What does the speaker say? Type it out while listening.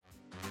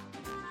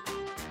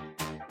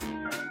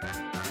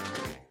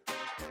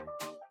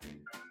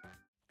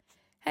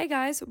Hi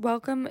guys,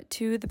 welcome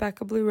to the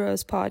Becca Blue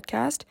Rose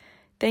podcast.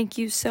 Thank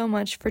you so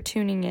much for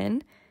tuning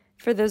in.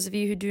 For those of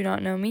you who do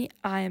not know me,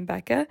 I am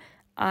Becca.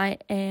 I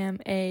am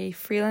a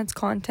freelance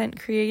content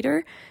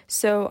creator,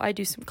 so I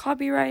do some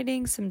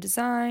copywriting, some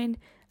design,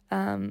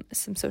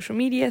 some social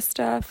media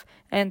stuff,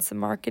 and some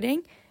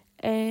marketing,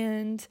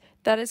 and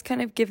that has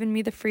kind of given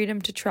me the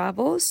freedom to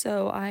travel.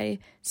 So I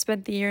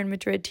spent the year in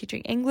Madrid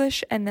teaching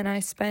English, and then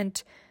I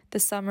spent the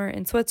summer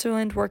in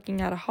Switzerland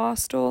working at a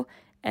hostel,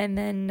 and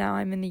then now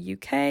I'm in the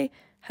UK,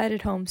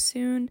 headed home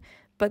soon.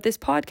 But this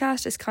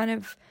podcast is kind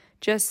of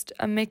just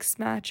a mixed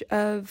match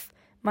of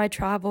my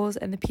travels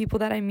and the people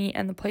that I meet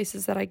and the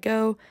places that I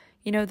go,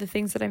 the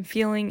things that I'm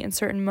feeling in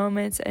certain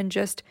moments, and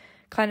just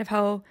kind of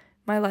how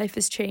my life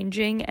is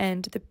changing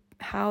and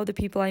how the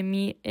people I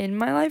meet in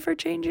my life are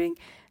changing.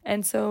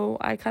 And so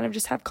I kind of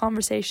just have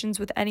conversations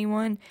with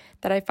anyone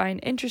that I find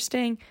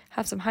interesting,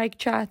 have some hike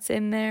chats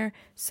in there.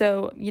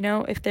 So,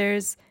 if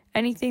there's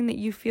anything that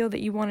you feel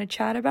that you want to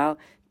chat about,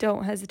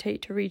 don't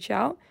hesitate to reach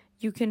out.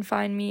 You can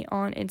find me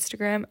on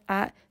Instagram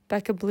at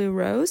Becca Blue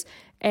Rose,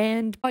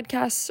 and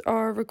podcasts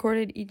are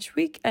recorded each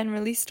week and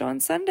released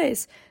on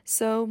Sundays.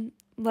 So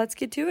let's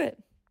get to it.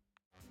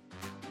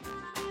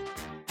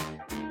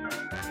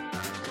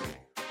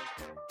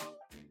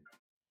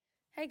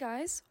 Hey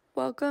guys,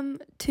 welcome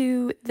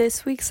to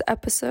this week's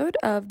episode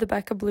of the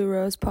Becca Blue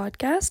Rose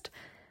podcast.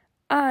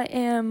 I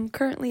am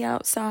currently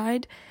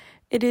outside.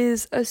 It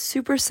is a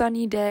super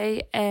sunny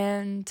day,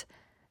 and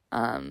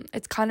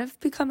it's kind of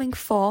becoming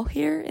fall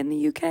here in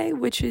the UK,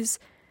 which is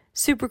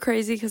super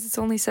crazy because it's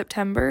only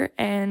September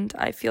and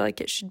I feel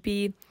like it should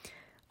be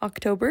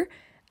October.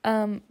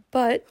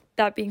 But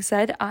that being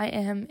said, I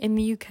am in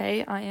the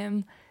UK. I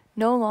am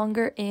no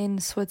longer in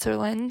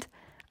Switzerland.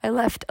 I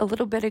left a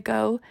little bit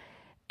ago,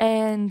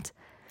 and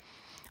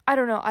I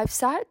don't know, I've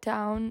sat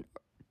down,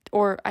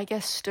 or I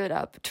guess stood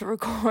up, to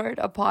record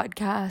a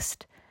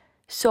podcast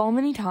so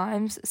many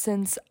times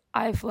since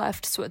I've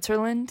left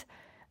Switzerland.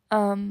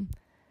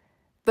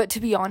 But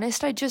to be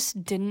honest, I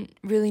just didn't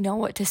really know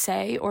what to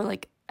say, or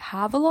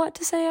have a lot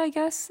to say, I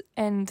guess.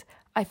 And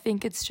I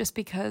think it's just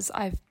because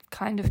I've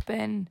kind of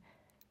been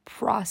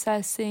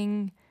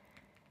processing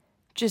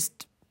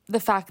just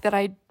the fact that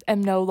I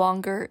am no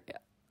longer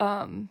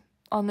on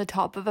the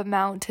top of a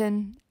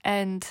mountain,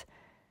 and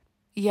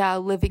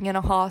living in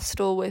a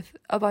hostel with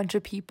a bunch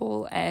of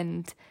people,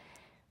 and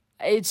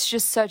it's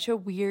just such a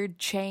weird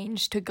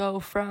change to go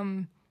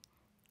from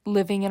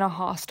living in a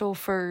hostel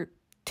for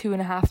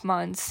 2.5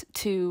 months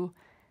to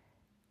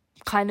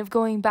kind of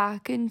going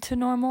back into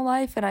normal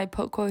life. And I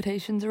put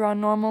quotations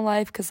around normal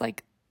life because,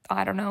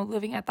 I don't know,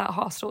 living at that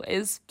hostel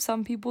is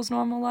some people's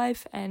normal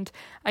life. And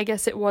I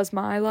guess it was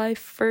my life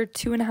for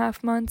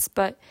 2.5 months,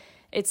 but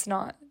it's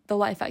not the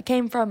life I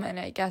came from. And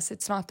I guess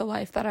it's not the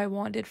life that I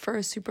wanted for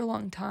a super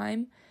long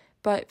time.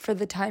 But for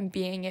the time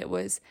being, it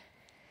was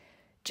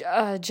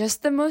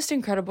just the most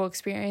incredible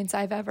experience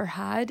I've ever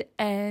had.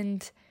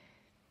 And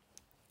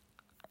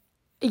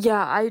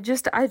I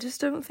just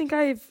don't think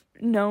I've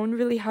known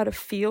really how to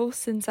feel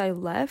since I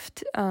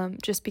left,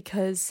 just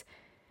because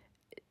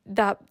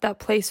that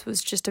place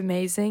was just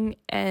amazing.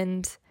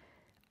 And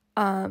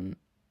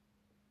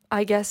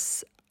I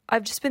guess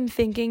I've just been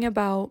thinking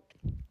about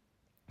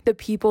the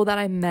people that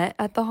I met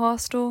at the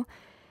hostel,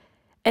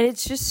 and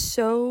it's just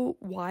so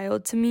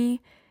wild to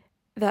me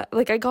that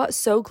I got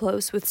so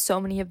close with so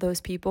many of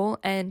those people,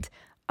 and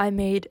I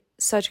made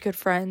such good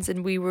friends,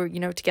 and we were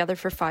together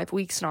for 5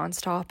 weeks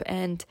nonstop,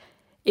 and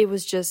it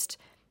was just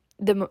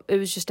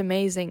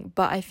amazing.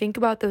 But I think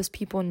about those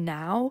people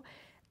now,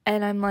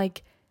 and I'm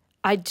like,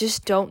 I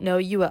just don't know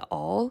you at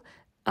all.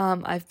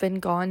 I've been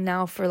gone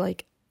now for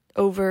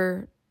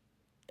over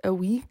a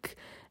week,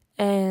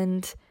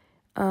 and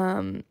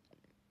I'm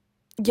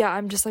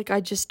just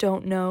I just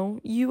don't know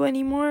you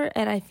anymore.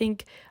 And I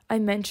think I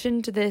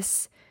mentioned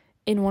this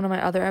in one of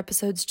my other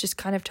episodes, just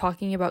kind of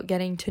talking about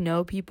getting to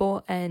know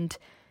people and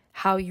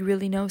how you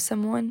really know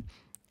someone.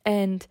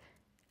 And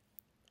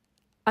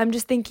I'm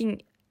just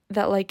thinking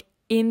that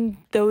in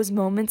those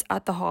moments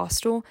at the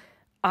hostel,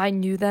 I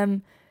knew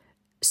them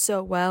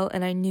so well,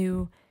 and I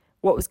knew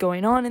what was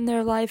going on in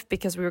their life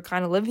because we were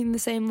kind of living the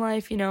same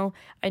life.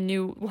 I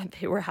knew what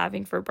they were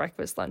having for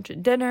breakfast, lunch,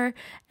 and dinner,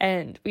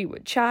 and we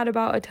would chat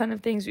about a ton of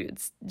things. We would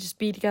just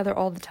be together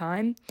all the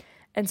time.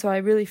 And so I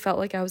really felt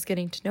like I was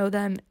getting to know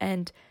them.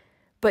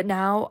 But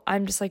now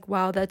I'm just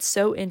wow, that's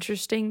so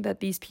interesting that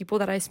these people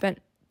that I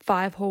spent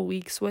 5 whole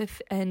weeks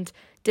with and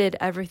did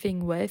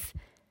everything with,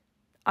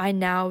 I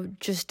now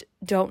just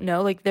don't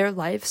know. Their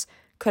lives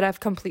could have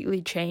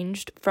completely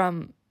changed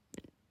from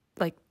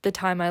the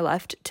time I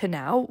left to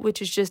now,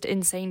 which is just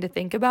insane to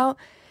think about.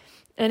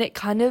 And it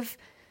kind of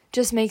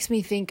just makes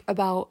me think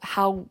about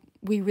how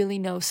we really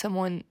know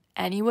someone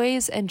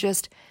anyways. And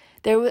just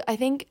I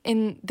think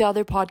in the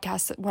other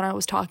podcast when I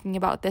was talking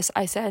about this,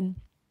 I said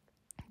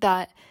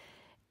that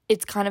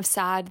it's kind of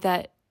sad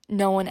that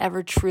no one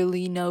ever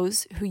truly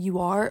knows who you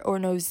are or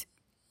knows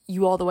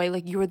you all the way.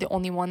 You're the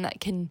only one that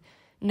can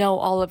know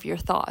all of your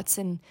thoughts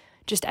and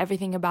just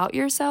everything about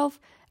yourself.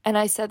 And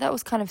I said that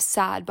was kind of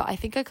sad, but I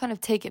think I kind of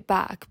take it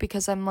back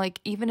because I'm like,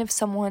 even if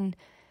someone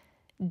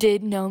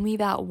did know me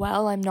that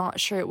well, I'm not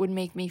sure it would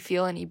make me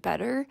feel any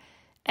better.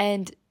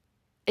 And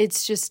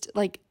it's just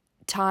like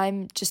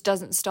time just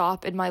doesn't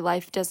stop and my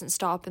life doesn't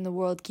stop and the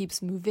world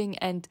keeps moving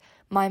and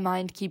my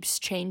mind keeps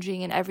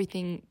changing and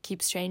everything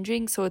keeps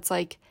changing. So it's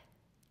like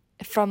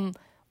from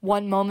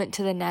one moment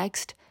to the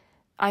next,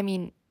 I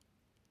mean,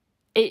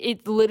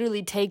 it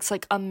literally takes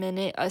like a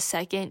minute, a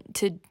second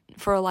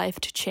for a life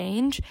to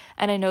change.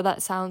 And I know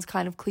that sounds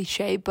kind of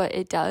cliche, but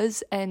it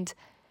does. And,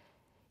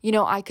 you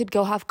know, I could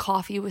go have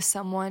coffee with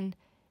someone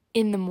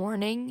in the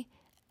morning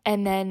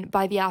and then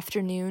by the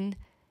afternoon,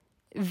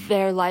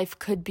 their life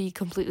could be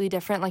completely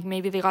different. Like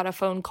maybe they got a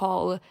phone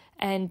call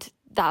and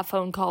that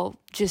phone call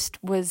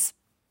just was,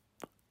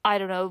 I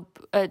don't know,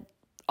 an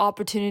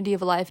opportunity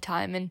of a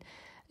lifetime. And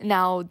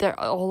now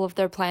all of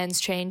their plans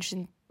changed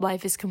and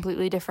life is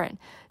completely different.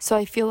 So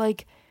I feel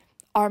like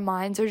our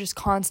minds are just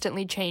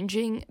constantly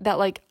changing. That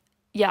like,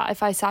 yeah,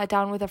 if I sat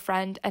down with a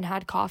friend and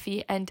had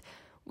coffee and,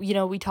 you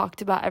know, we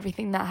talked about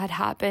everything that had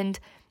happened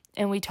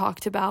and we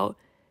talked about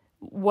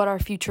what our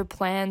future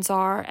plans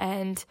are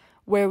and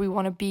where we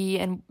want to be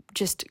and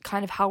just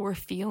kind of how we're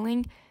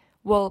feeling.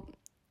 Well,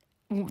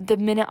 the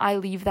minute I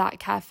leave that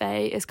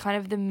cafe is kind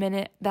of the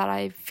minute that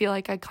I feel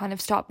like I kind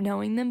of stop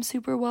knowing them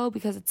super well,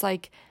 because it's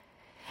like,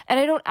 and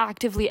I don't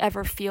actively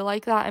ever feel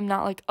like that. I'm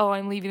not like, oh,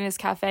 I'm leaving this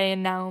cafe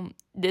and now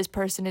this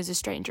person is a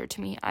stranger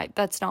to me.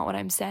 That's not what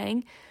I'm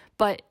saying.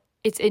 But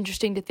it's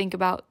interesting to think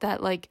about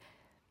that, like,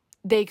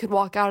 they could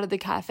walk out of the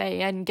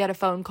cafe and get a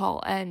phone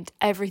call and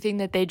everything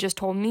that they just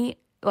told me,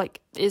 like,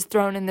 is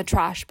thrown in the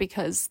trash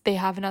because they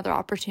have another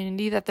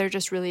opportunity that they're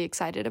just really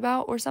excited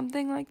about or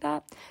something like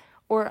that.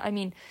 Or, I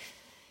mean,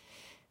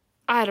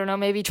 I don't know,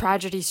 maybe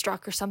tragedy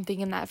struck or something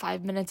in that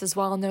 5 minutes as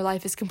well and their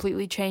life is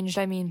completely changed.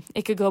 I mean,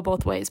 it could go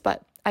both ways,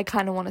 but I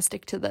kind of want to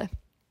stick to the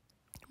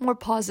more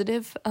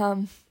positive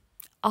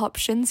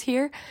options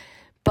here.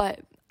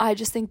 But I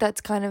just think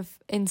that's kind of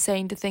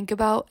insane to think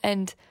about.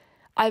 And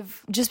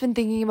I've just been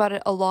thinking about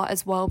it a lot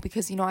as well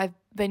because, you know, I've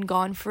been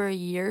gone for a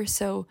year.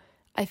 So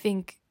I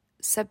think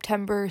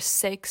September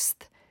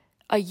 6th,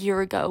 a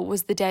year ago,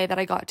 was the day that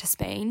I got to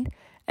Spain.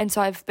 And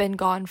so I've been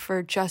gone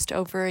for just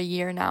over a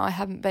year now. I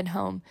haven't been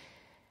home.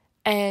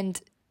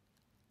 And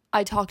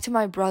I talked to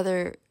my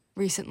brother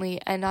recently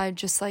and I've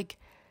just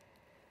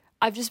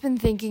been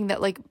thinking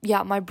that, like,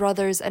 yeah, my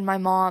brothers and my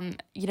mom,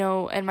 you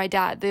know, and my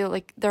dad, they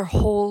like their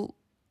whole,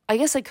 I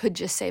guess I could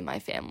just say my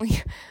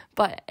family,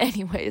 but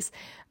anyways,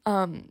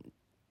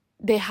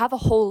 they have a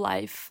whole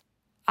life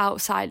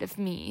outside of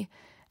me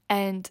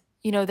and,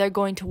 you know, they're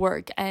going to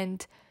work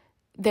and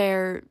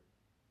they're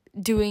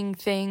doing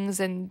things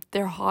and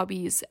their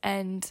hobbies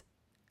and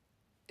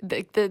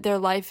their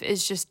life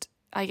is just,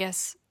 I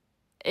guess,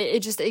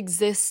 it just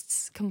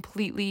exists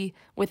completely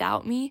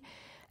without me.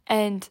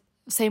 And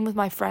same with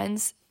my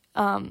friends,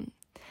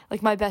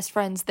 like my best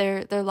friends,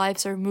 their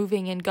lives are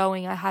moving and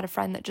going. I had a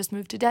friend that just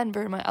moved to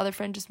Denver. My other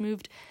friend just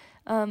moved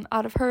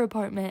out of her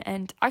apartment.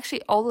 And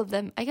actually all of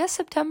them, I guess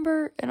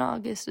September and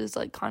August is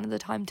like kind of the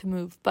time to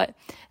move. But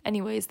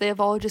anyways, they have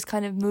all just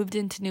kind of moved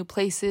into new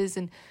places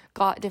and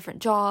got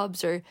different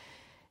jobs, or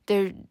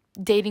they're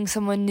dating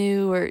someone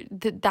new, or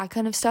that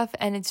kind of stuff.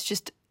 And it's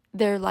just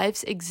their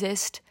lives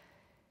exist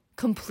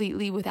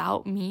completely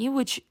without me,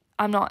 which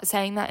I'm not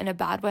saying that in a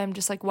bad way. I'm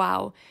just like,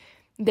 wow,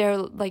 they're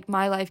like,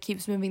 my life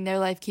keeps moving, their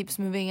life keeps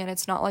moving, and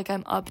it's not like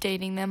I'm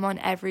updating them on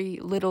every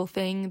little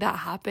thing that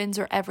happens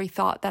or every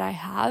thought that I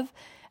have.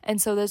 And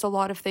so there's a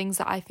lot of things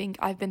that I think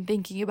I've been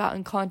thinking about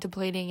and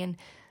contemplating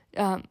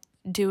and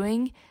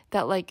doing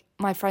that, like,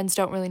 my friends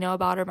don't really know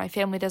about or my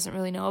family doesn't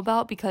really know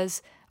about,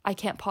 because I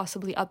can't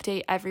possibly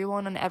update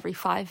everyone on every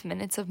 5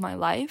 minutes of my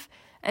life.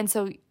 And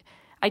so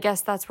I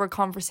guess that's where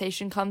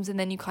conversation comes, and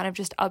then you kind of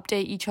just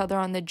update each other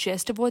on the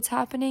gist of what's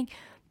happening,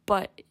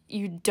 but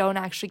you don't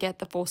actually get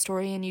the full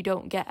story and you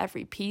don't get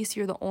every piece.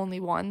 You're the only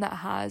one that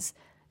has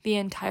the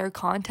entire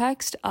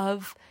context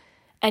of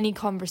any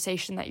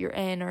conversation that you're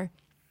in or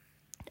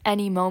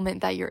any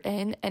moment that you're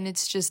in, and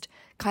it's just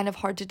kind of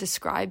hard to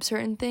describe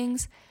certain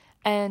things.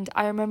 And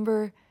I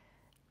remember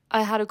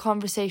I had a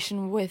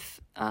conversation with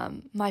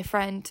my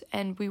friend,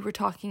 and we were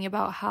talking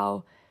about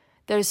how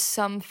there's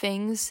some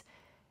things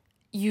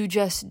you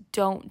just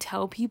don't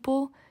tell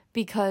people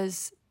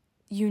because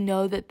you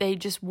know that they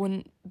just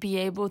wouldn't be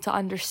able to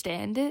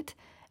understand it.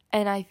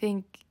 And I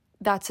think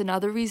that's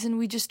another reason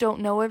we just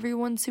don't know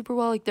everyone super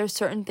well. Like, there's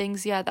certain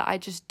things, yeah, that I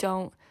just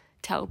don't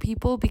tell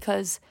people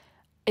because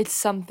it's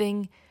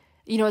something,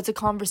 you know, it's a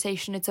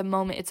conversation, it's a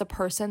moment, it's a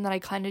person that I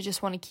kind of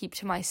just want to keep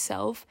to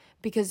myself,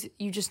 because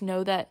you just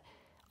know that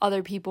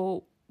other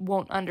people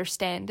won't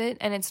understand it.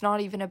 And it's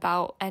not even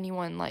about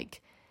anyone,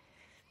 like,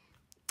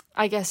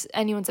 I guess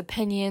anyone's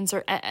opinions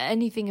or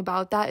anything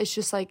about that. It's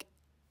just like,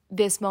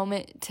 this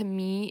moment to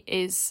me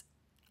is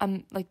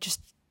like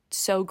just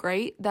so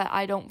great that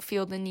I don't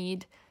feel the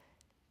need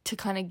to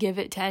kind of give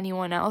it to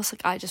anyone else.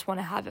 Like, I just want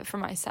to have it for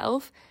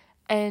myself.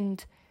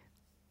 And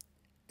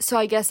so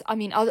I guess, I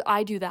mean,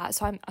 I do that,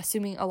 so I'm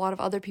assuming a lot of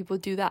other people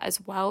do that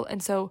as well.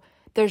 And so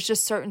there's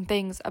just certain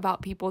things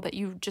about people that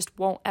you just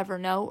won't ever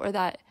know, or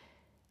that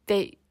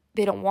they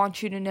don't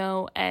want you to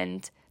know,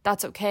 and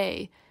that's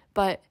okay.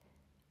 But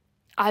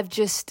I've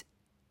just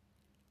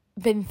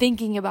been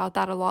thinking about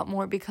that a lot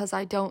more, because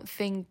I don't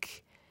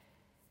think,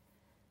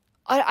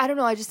 I don't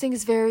know, I just think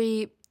it's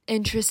very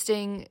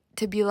interesting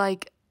to be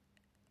like,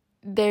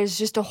 there's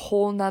just a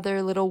whole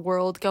nother little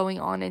world going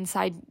on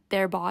inside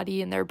their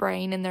body and their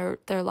brain and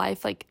their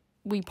life. Like,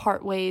 we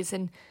part ways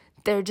and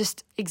they're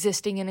just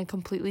existing in a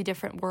completely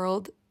different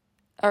world,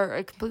 or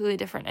a completely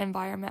different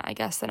environment, I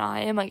guess, than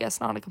I am. I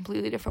guess not a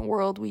completely different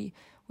world. We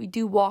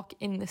do walk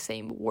in the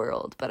same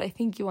world, but I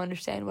think you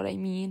understand what I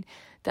mean,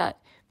 that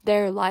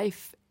their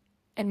life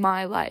and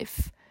my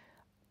life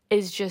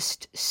is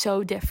just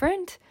so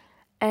different.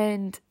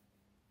 And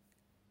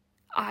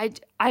I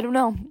don't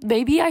know,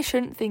 maybe I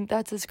shouldn't think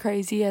that's as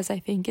crazy as I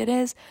think it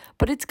is,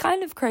 but it's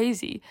kind of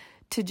crazy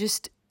to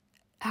just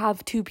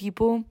have two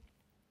people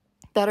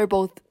that are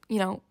both,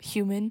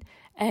 human,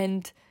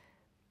 and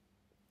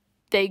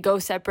they go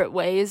separate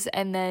ways,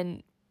 and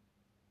then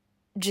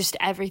just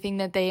everything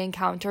that they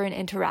encounter and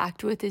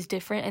interact with is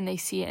different, and they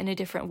see it in a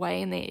different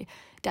way, and they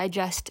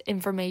digest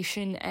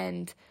information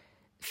and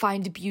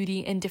find beauty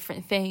in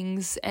different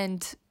things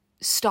and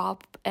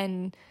stop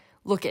and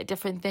look at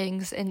different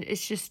things. And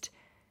it's just,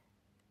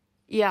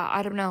 yeah,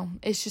 I don't know.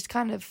 It's just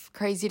kind of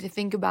crazy to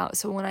think about.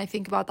 So when I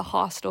think about the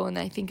hostel and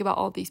I think about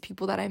all these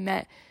people that I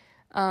met,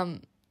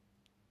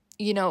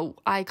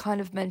 I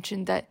kind of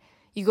mentioned that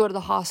you go to the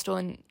hostel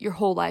and your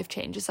whole life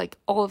changes. Like,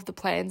 all of the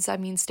plans,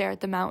 stare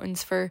at the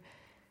mountains for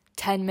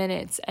 10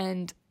 minutes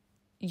and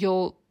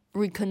you'll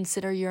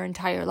reconsider your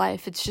entire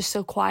life. It's just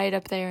so quiet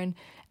up there, and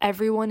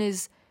everyone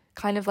is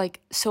kind of like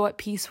so at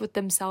peace with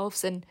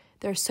themselves, and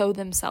they're so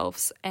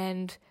themselves,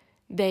 and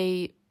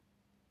they're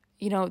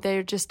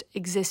just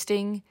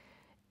existing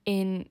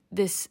in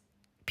this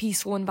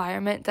peaceful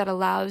environment that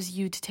allows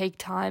you to take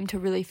time to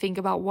really think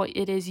about what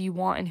it is you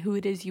want and who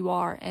it is you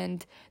are,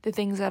 and the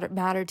things that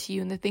matter to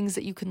you and the things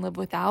that you can live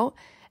without.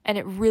 And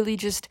it really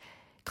just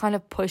kind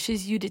of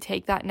pushes you to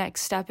take that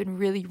next step and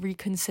really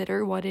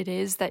reconsider what it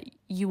is that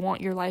you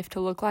want your life to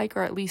look like,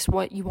 or at least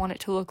what you want it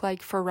to look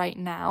like for right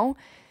now.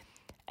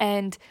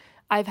 And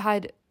I've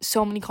had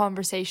so many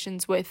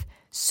conversations with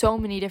so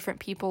many different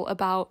people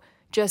about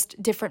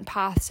just different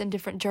paths and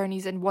different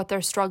journeys and what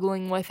they're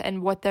struggling with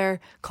and what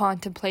they're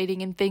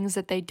contemplating and things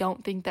that they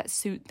don't think that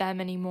suit them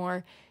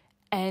anymore.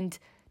 And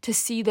to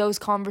see those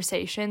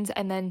conversations,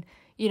 and then,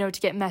 to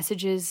get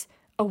messages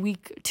a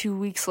week, 2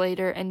 weeks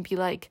later and be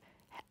like,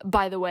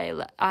 by the way,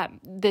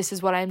 this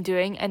is what I'm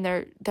doing, and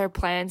their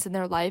plans and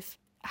their life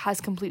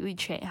have completely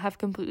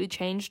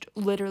changed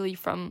literally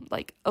from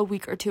like a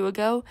week or two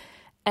ago.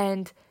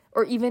 And,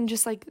 or even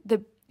just like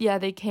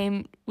we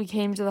came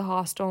to the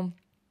hostel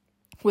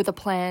with a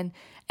plan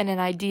and an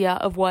idea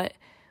of what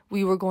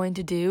we were going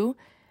to do.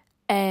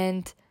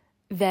 And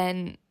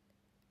then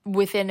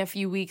within a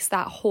few weeks,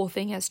 that whole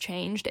thing has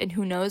changed. And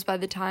who knows, by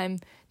the time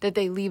that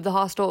they leave the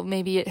hostel,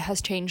 maybe it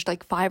has changed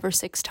like 5 or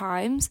 6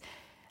 times.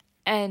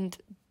 And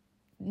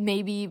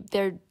maybe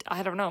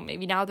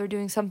maybe now they're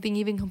doing something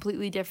even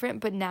completely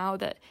different. But now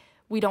that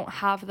we don't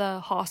have the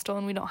hostel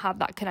and we don't have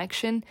that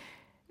connection,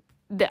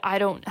 that I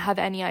don't have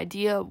any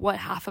idea what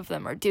half of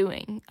them are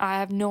doing. I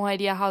have no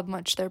idea how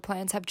much their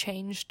plans have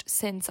changed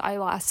since I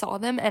last saw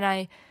them, and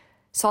I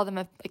saw them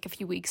like a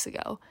few weeks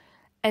ago.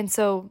 And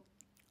so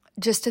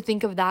just to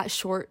think of that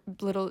short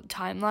little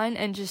timeline,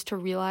 and just to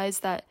realize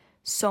that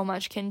so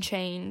much can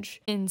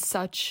change in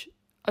such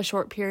a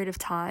short period of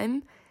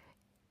time,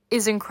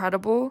 is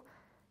incredible,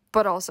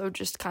 but also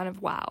just kind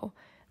of wow.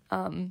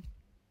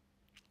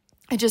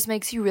 It just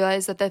makes you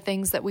realize that the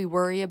things that we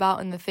worry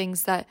about and the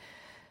things that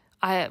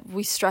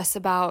we stress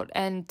about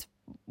and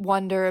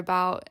wonder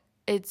about,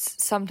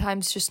 it's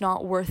sometimes just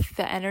not worth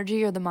the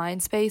energy or the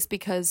mind space,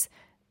 because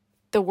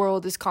the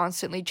world is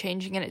constantly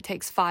changing and it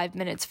takes 5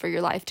 minutes for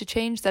your life to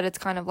change. That it's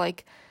kind of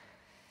like,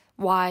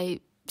 why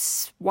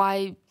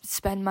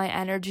spend my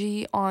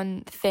energy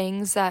on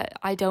things that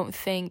I don't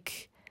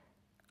think,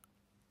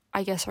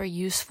 I guess, are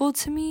useful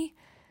to me?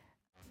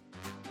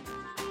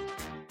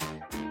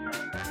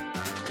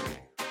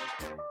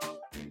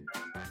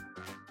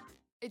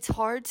 It's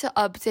hard to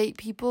update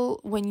people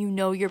when you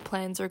know your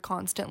plans are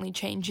constantly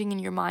changing and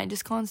your mind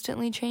is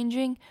constantly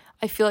changing.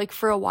 I feel like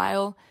for a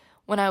while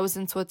when I was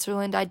in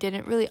Switzerland, I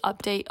didn't really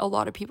update a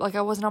lot of people. Like,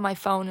 I wasn't on my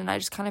phone, and I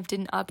just kind of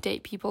didn't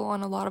update people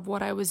on a lot of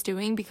what I was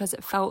doing, because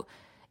it felt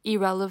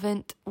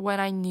irrelevant when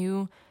I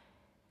knew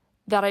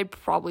that I'd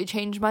probably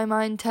change my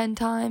mind 10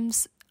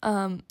 times.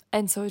 And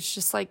so it's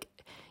just like,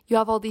 you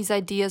have all these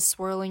ideas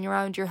swirling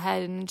around your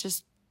head, and it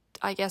just,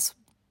 I guess,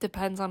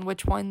 depends on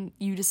which one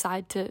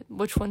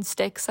which one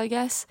sticks, I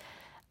guess.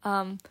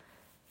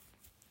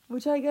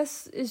 Which I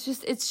guess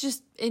is it's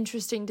just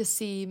interesting to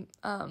see,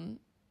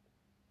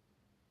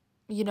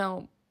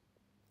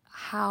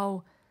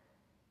 how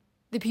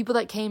the people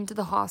that came to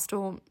the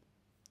hostel,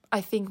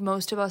 I think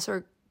most of us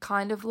are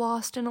kind of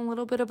lost in a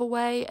little bit of a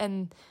way,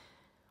 and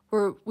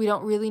we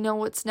don't really know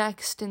what's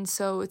next, and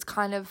so it's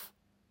kind of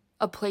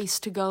a place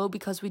to go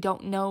because we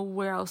don't know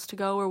where else to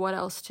go or what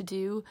else to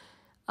do.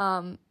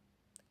 And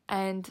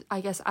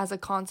I guess as a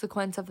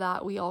consequence of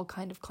that, we all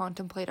kind of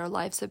contemplate our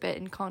lives a bit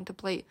and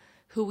contemplate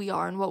who we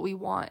are and what we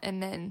want,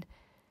 and then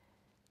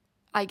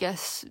I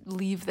guess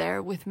leave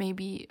there with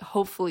maybe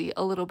hopefully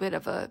a little bit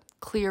of a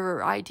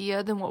clearer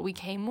idea than what we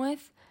came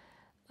with.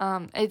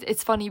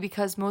 It's funny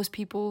because most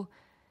people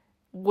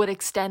would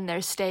extend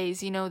their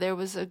stays. You know, there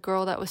was a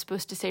girl that was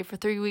supposed to stay for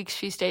 3 weeks.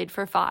 She stayed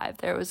for 5.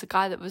 There was a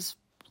guy that was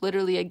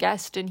literally a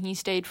guest and he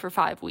stayed for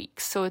 5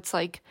 weeks. So it's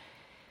like,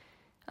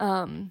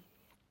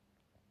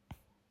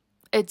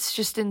 it's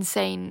just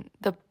insane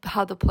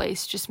how the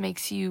place just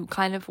makes you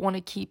kind of want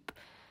to keep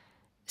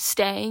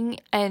staying.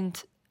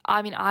 And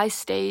I mean, I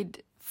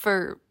stayed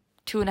for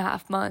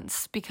 2.5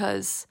 months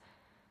because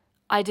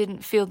I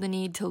didn't feel the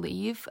need to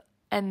leave.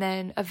 And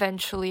then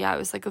eventually I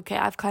was like, okay,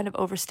 I've kind of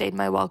overstayed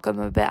my welcome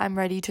a bit. I'm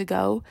ready to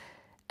go.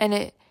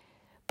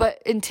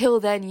 But until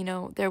then, you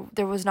know,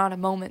 there was not a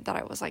moment that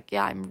I was like,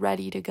 yeah, I'm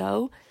ready to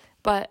go.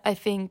 But I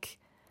think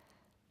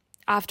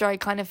after I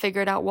kind of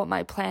figured out what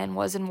my plan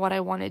was and what I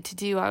wanted to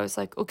do, I was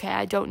like, okay,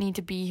 I don't need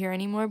to be here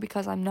anymore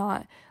because I'm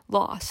not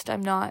lost.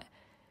 I'm not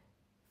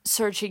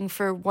searching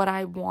for what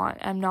I want.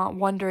 I'm not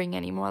wondering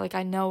anymore. Like,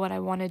 I know what I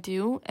want to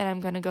do and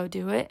I'm going to go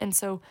do it. And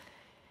so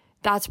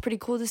that's pretty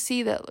cool to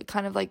see that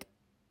kind of like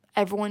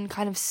everyone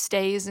kind of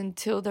stays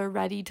until they're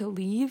ready to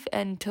leave,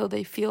 until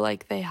they feel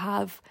like they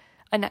have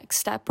a next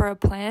step or a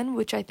plan,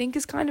 which I think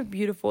is kind of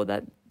beautiful.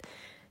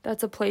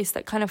 That's a place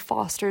that kind of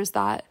fosters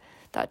that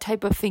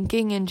type of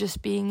thinking and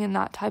just being in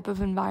that type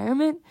of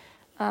environment.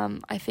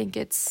 I think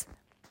it's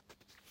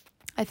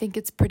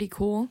pretty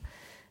cool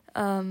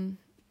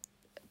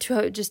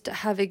to just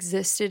have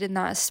existed in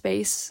that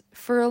space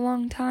for a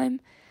long time.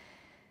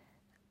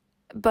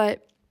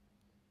 But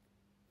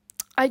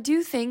I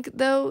do think,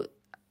 though,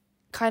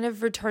 kind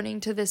of returning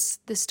to this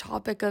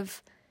topic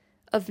of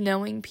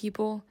knowing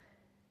people,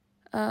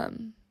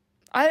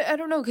 I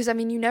don't know, because I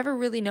mean, you never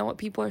really know what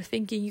people are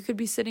thinking. You could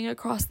be sitting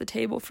across the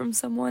table from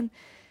someone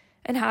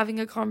and having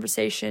a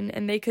conversation,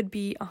 and they could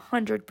be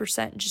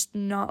 100% just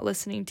not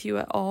listening to you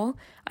at all.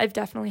 I've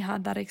definitely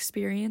had that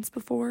experience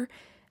before.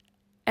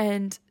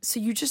 And so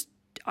you just,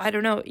 I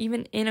don't know,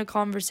 even in a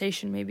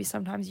conversation, maybe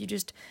sometimes you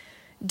just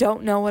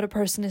don't know what a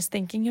person is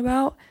thinking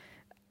about.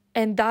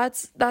 And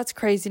that's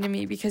crazy to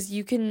me, because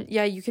you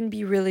can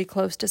be really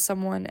close to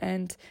someone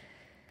and,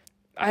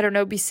 I don't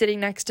know, be sitting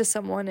next to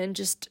someone and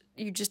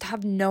you just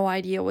have no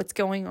idea what's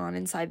going on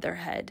inside their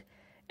head.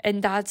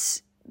 And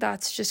that's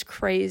just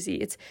crazy.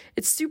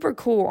 It's super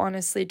cool,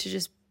 honestly, to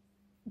just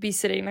be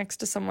sitting next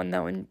to someone,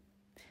 though, and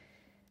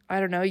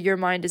I don't know, your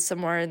mind is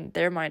somewhere and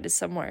their mind is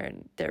somewhere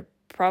and they're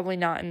probably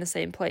not in the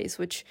same place,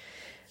 which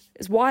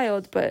is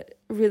wild, but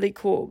really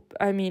cool.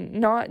 I mean,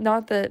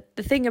 not the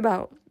thing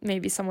about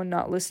maybe someone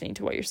not listening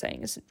to what you're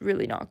saying is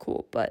really not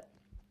cool, but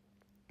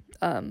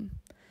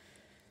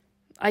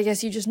I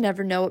guess you just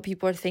never know what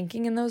people are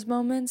thinking in those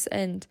moments,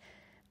 and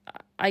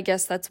I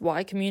guess that's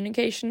why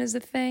communication is a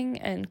thing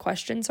and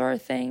questions are a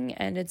thing,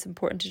 and it's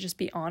important to just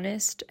be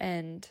honest.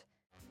 And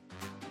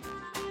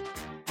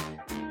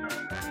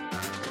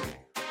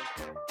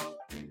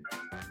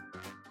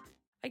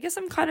I guess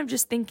I'm kind of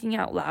just thinking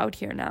out loud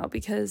here now,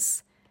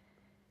 because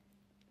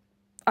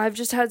I've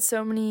just had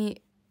so many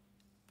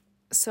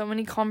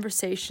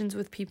conversations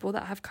with people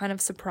that have kind of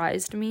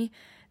surprised me.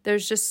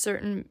 There's just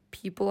certain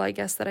people, I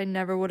guess, that I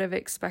never would have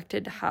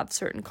expected to have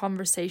certain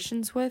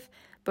conversations with,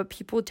 but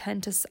people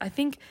tend to, I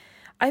think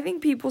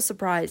people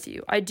surprise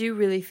you. I do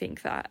really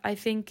think that. I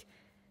think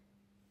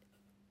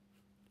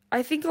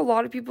a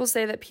lot of people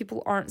say that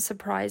people aren't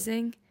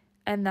surprising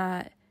and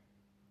that,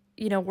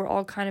 you know, we're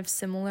all kind of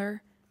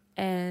similar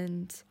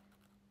and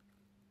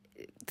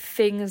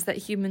things that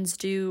humans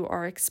do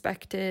are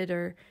expected,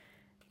 or,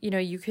 you know,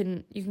 you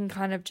can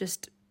kind of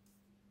just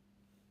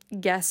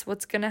guess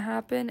what's going to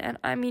happen. And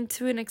I mean,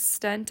 to an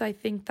extent, I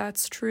think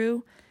that's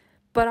true,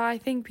 but I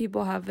think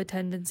people have a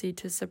tendency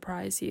to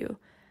surprise you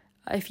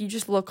if you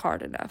just look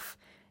hard enough.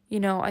 You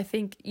know, I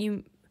think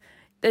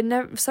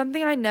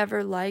something I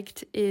never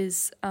liked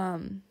is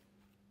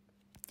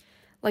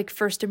like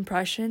first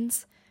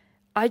impressions.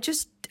 I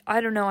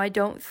don't know, I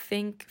don't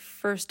think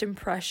first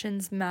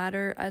impressions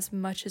matter as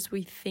much as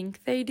we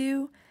think they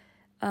do.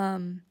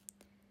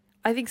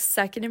 I think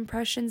second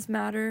impressions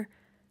matter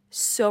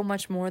so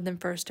much more than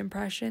first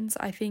impressions.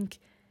 I think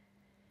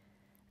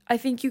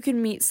you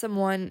can meet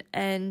someone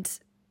and,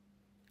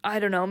 I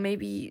don't know,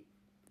 maybe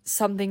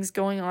something's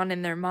going on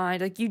in their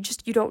mind. Like, you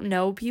don't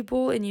know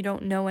people and you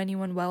don't know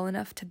anyone well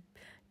enough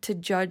to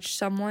judge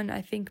someone,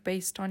 I think,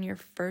 based on your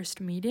first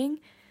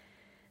meeting.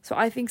 So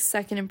I think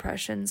second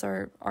impressions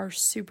are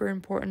super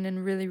important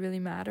and really, really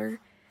matter.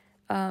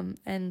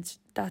 And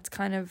that's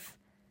kind of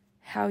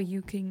how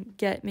you can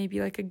get maybe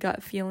like a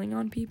gut feeling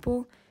on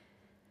people.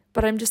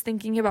 But I'm just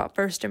thinking about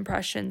first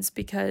impressions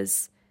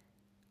because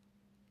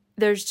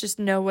there's just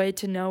no way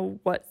to know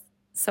what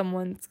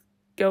someone's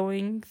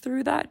going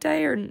through that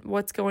day or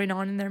what's going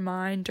on in their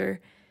mind, or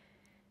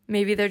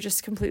maybe they're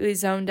just completely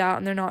zoned out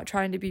and they're not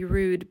trying to be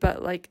rude,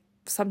 but like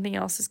something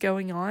else is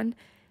going on.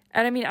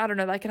 And I mean, I don't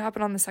know, that could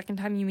happen on the second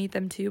time you meet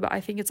them too, but I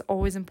think it's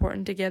always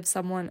important to give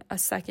someone a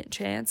second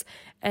chance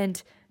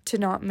and to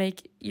not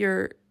make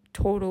your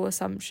total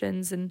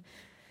assumptions and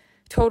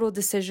total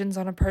decisions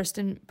on a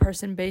person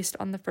based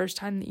on the first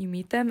time that you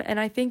meet them. And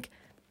I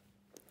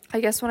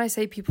guess when I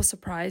say people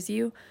surprise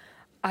you,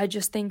 I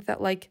just think that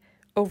like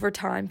over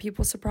time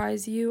people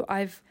surprise you.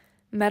 I've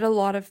met a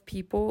lot of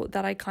people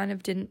that I kind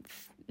of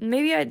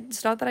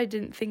it's not that I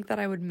didn't think that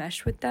I would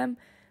mesh with them,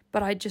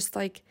 but I just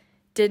like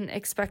didn't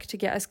expect to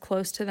get as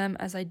close to them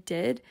as I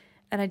did,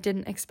 and I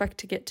didn't expect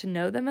to get to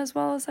know them as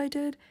well as I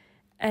did.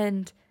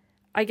 And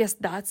I guess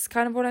that's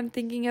kind of what I'm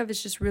thinking of.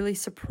 It's just really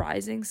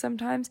surprising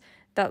sometimes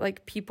that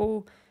like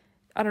people,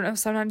 I don't know,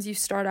 sometimes you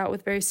start out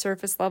with very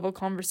surface level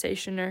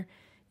conversation, or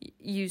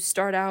you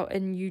start out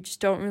and you just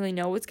don't really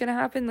know what's going to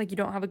happen. Like you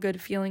don't have a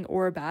good feeling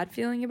or a bad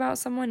feeling about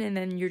someone, and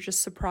then you're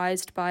just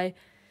surprised by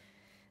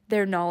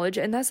their knowledge.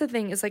 And that's the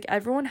thing, is like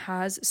everyone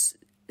has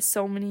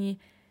so many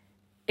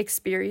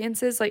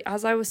experiences. Like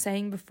as I was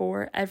saying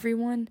before,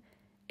 everyone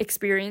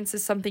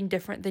experiences something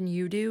different than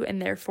you do, and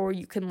therefore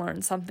you can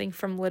learn something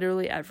from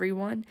literally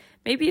everyone.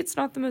 Maybe it's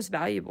not the most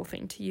valuable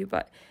thing to you,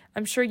 but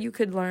I'm sure you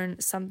could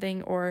learn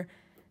something or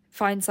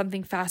find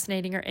something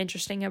fascinating or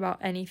interesting about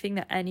anything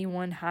that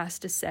anyone has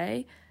to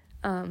say.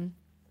 Or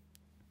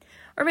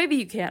maybe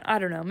you can't. I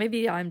don't know.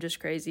 Maybe I'm just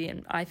crazy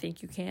and I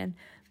think you can.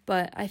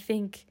 But I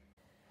think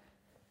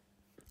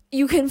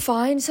you can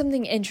find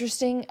something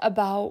interesting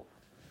about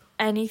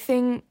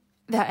anything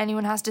that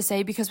anyone has to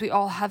say, because we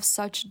all have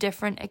such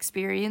different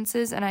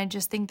experiences. And I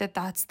just think that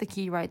that's the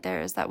key right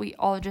there, is that we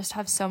all just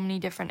have so many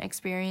different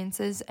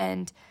experiences,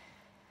 and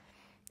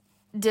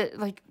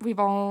like we've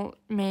all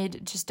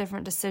made just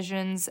different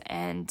decisions,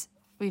 and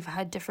we've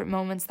had different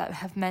moments that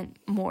have meant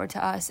more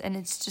to us. And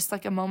it's just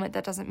like a moment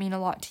that doesn't mean a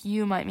lot to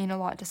you might mean a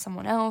lot to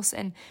someone else.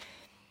 And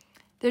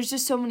there's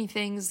just so many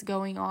things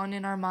going on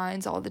in our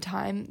minds all the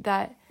time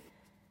that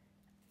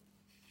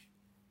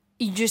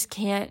you just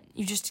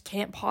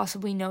can't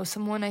possibly know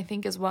someone, I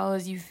think, as well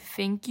as you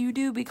think you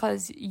do,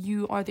 because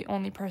you are the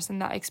only person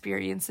that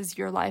experiences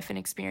your life and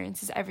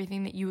experiences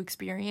everything that you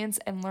experience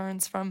and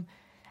learns from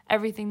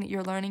everything that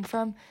you're learning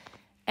from.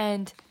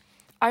 And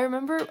I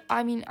remember,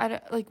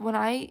 when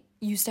I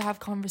used to have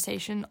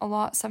conversation a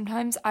lot,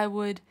 sometimes I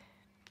would,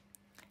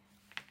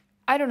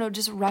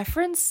 just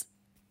reference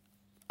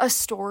a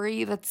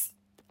story that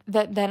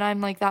then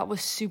I'm like, that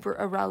was super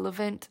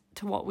irrelevant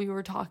to what we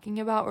were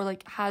talking about, or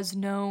like has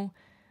no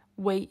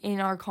weight in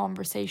our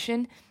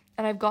conversation.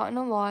 And I've gotten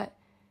a lot,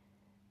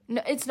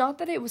 no, it's not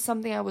that it was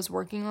something I was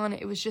working on,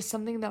 it was just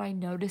something that I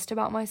noticed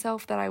about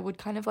myself, that I would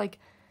kind of like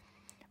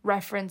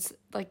reference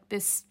like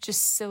this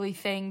just silly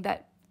thing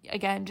that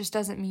again just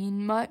doesn't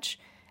mean much,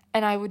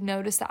 and I would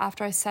notice that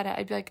after I said it,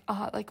 I'd be like,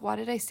 why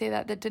did I say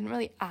that? That didn't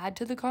really add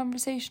to the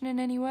conversation in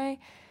any way.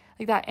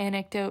 Like that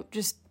anecdote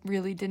just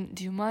really didn't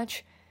do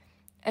much.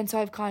 And so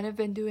I've kind of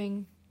been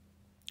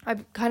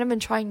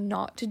trying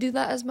not to do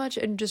that as much,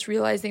 and just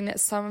realizing that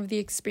some of the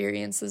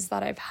experiences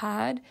that I've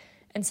had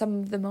and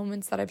some of the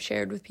moments that I've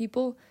shared with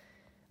people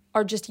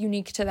are just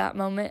unique to that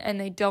moment,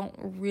 and they don't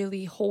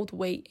really hold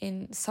weight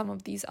in some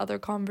of these other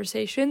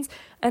conversations.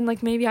 And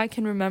like maybe I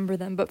can remember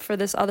them, but for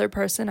this other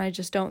person, I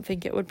just don't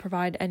think it would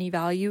provide any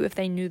value if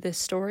they knew this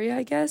story,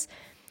 I guess.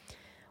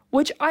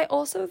 Which I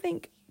also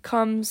think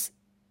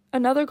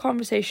another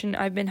conversation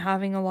I've been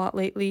having a lot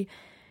lately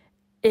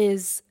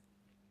is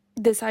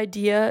this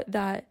idea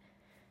that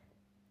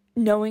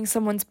knowing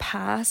someone's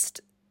past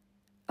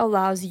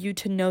allows you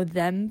to know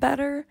them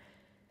better.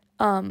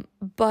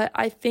 But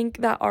I think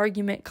that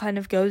argument kind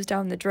of goes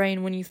down the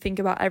drain when you think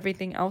about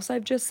everything else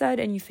I've just said,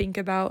 and you think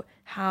about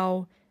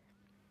how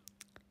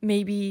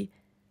maybe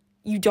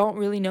you don't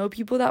really know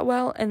people that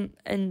well, and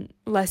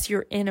unless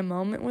you're in a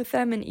moment with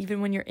them, and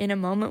even when you're in a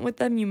moment with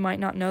them, you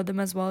might not know them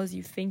as well as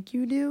you think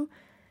you do.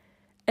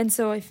 And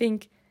so I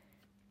think,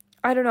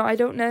 I don't know,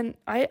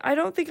 I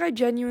don't think I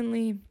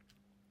genuinely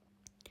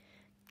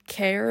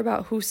care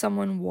about who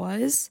someone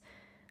was,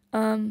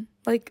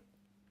 like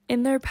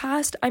in their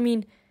past. I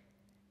mean,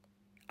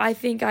 I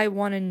think I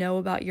want to know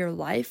about your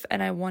life,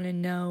 and I want to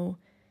know,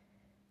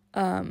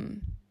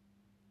 I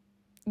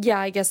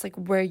guess like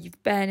where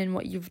you've been and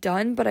what you've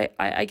done, but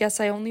I guess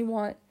I only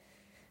want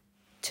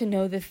to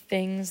know the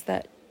things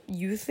that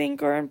you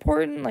think are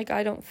important. Like,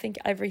 I don't think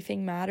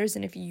everything matters,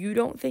 and if you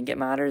don't think it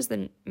matters,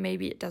 then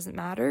maybe it doesn't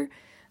matter.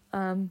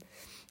 And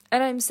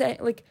I'm saying,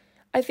 like,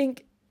 I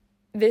think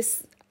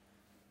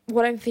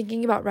what I'm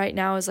thinking about right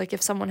now is like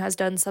if someone has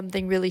done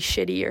something really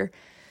shitty or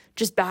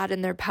just bad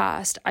in their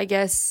past, I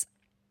guess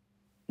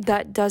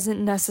that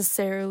doesn't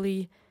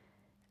necessarily,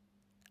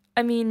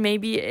 I mean,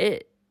 maybe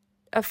it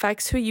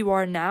affects who you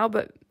are now,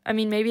 but I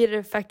mean, maybe it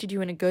affected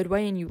you in a good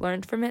way and you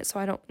learned from it. So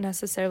I don't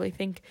necessarily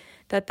think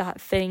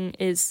that thing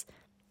is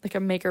like a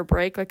make or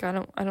break. Like, I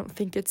don't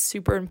think it's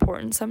super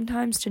important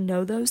sometimes to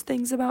know those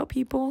things about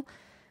people.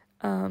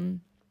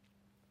 And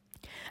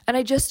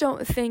I just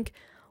don't think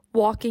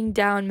walking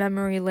down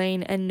memory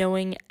lane and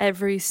knowing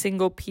every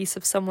single piece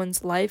of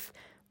someone's life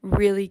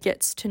really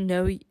gets to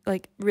know,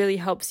 like, really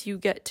helps you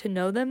get to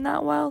know them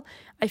that well.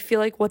 I feel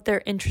like what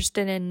they're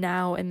interested in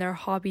now and their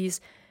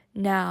hobbies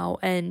now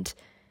and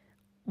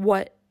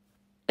what,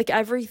 like,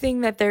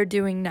 everything that they're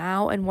doing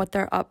now and what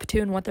they're up to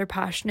and what they're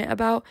passionate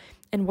about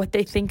and what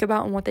they think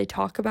about and what they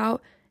talk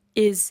about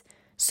is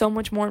so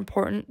much more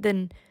important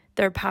than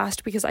their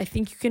past, because I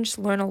think you can just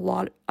learn a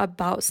lot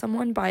about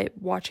someone by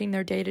watching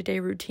their day-to-day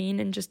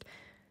routine and just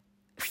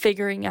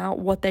figuring out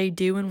what they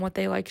do and what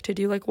they like to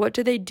do. Like, what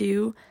do they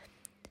do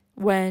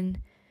when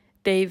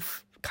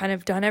they've kind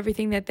of done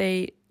everything that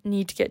they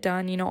need to get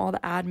done, you know, all the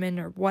admin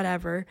or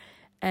whatever,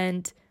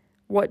 and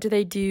what do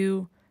they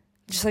do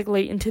just like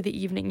late into the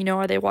evening? You know,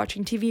 are they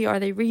watching TV? Are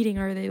they reading?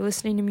 Are they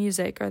listening to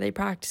music? Are they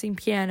practicing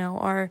piano?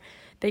 Are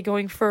they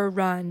going for a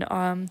run?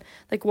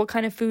 Like, what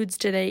kind of foods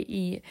do they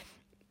eat?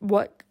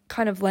 What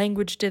kind of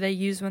language do they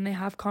use when they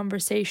have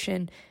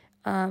conversation?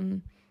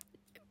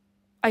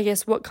 I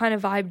guess, what kind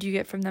of vibe do you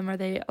get from them? Are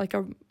they like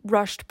a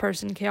rushed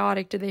person,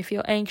 chaotic? Do they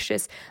feel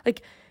anxious?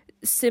 Like,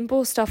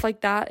 simple stuff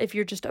like that, if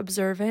you're just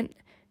observant,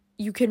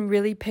 you can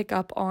really pick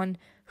up on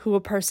who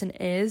a person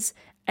is.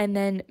 And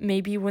then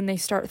maybe when they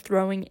start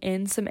throwing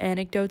in some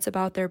anecdotes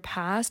about their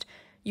past,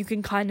 you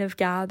can kind of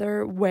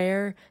gather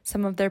where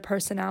some of their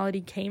personality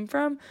came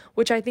from,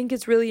 which I think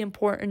is really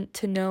important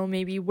to know,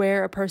 maybe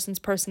where a person's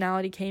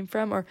personality came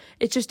from, or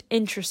it's just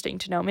interesting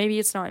to know. Maybe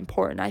it's not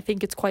important. I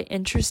think it's quite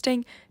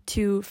interesting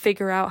to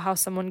figure out how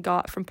someone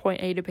got from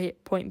point A to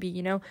point B,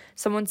 you know?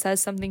 Someone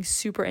says something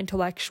super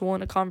intellectual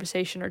in a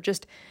conversation, or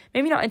just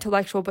maybe not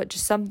intellectual, but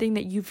just something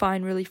that you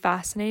find really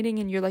fascinating,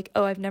 and you're like,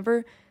 oh, I've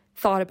never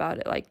thought about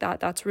it like that.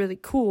 That's really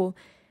cool.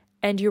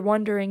 And you're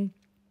wondering,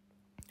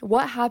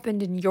 what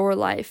happened in your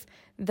life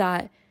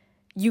that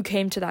you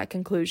came to that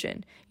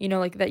conclusion, you know,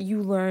 like that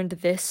you learned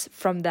this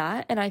from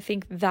that. And I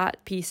think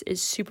that piece is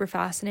super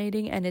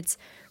fascinating, and it's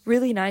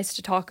really nice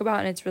to talk about,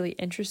 and it's really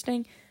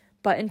interesting.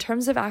 But in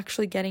terms of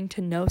actually getting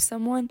to know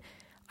someone,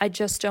 I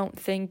just don't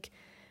think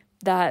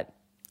that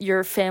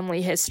your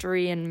family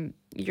history and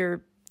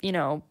your, you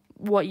know,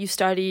 what you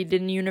studied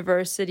in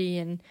university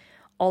and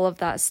all of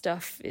that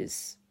stuff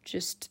is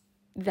just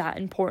that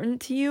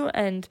important to you.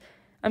 And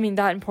I mean,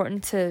 that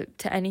important to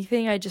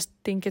anything. I just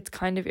think it's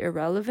kind of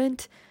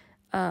irrelevant.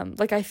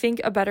 Like, I think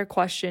a better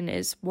question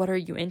is, what are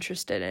you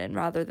interested in,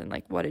 rather than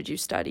like, what did you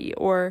study?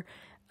 Or,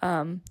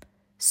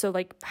 so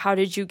like, how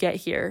did you get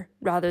here,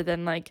 rather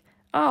than like,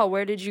 oh,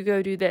 where did you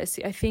go do this?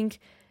 I think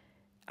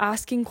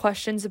asking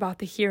questions about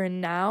the here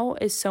and now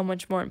is so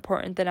much more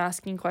important than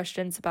asking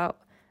questions about,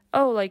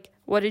 oh, like,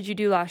 what did you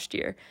do last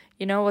year?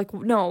 You know, like,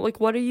 no, like,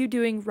 what are you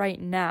doing right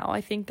now?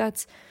 I think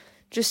that's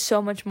just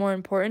so much more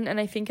important. And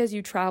I think as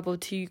you travel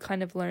too, you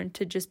kind of learn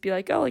to just be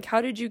like, oh, like,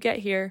 how did you get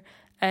here?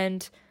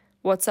 And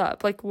what's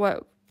up? Like,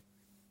 what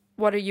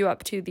are you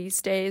up to these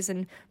days?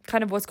 And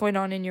kind of what's going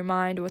on in your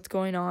mind, what's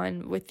going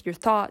on with your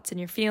thoughts and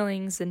your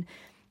feelings. And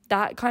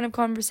that kind of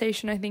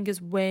conversation, I think,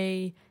 is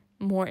way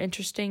more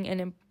interesting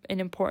and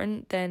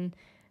important than,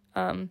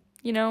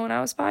 you know, when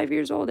I was 5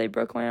 years old, I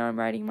broke my arm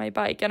riding my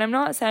bike. And I'm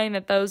not saying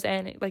that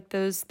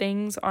those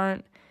things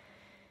aren't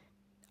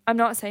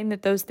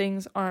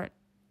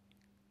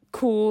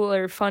cool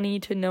or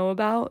funny to know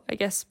about. I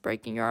guess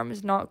breaking your arm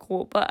is not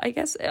cool, but I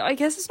guess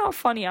it's not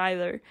funny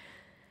either.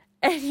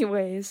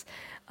 Anyways,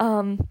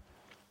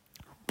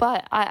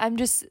 but I'm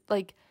just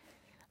like,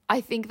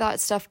 I think that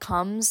stuff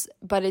comes,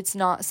 but it's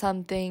not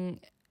something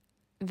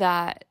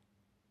that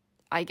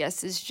I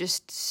guess is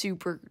just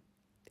super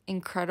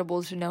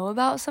incredible to know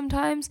about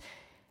sometimes.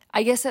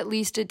 I guess at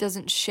least it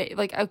doesn't shape,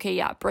 like, okay,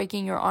 yeah,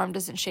 breaking your arm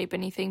doesn't shape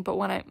anything, but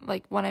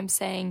when I'm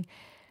saying,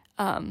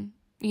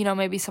 you know,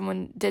 maybe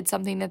someone did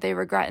something that they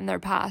regret in their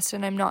past,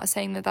 and I'm not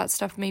saying that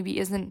stuff maybe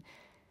isn't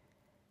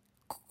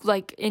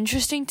like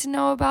interesting to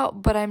know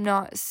about, but I'm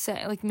not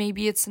saying, like,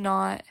 maybe it's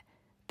not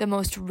the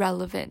most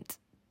relevant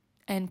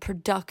and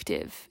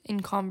productive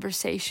in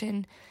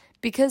conversation,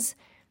 because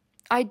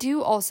I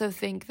do also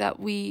think that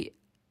we,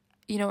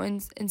 you know,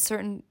 in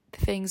certain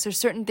things, there's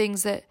certain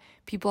things that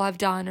people have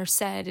done or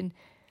said, and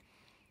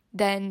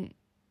then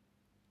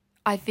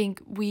I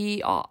think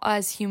we all,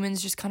 as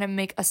humans, just kind of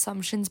make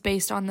assumptions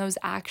based on those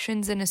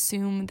actions and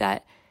assume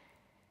that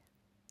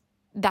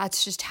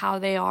that's just how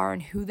they are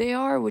and who they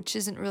are, which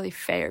isn't really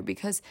fair,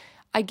 because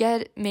I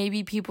get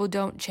maybe people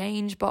don't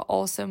change, but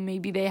also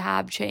maybe they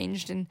have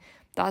changed, and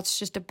that's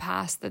just a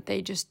past that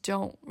they just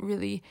don't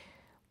really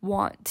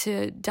want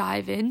to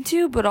dive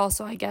into. But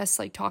also, I guess,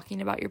 like,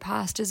 talking about your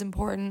past is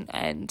important,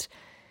 and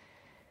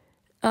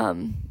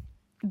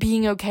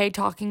being okay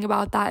talking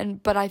about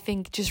that. But I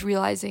think just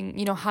realizing,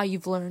 you know, how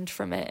you've learned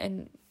from it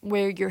and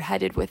where you're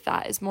headed with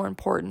that is more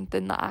important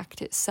than the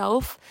act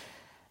itself.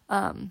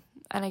 And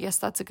I guess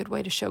that's a good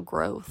way to show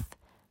growth.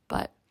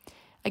 But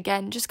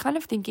again, just kind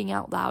of thinking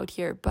out loud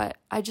here. But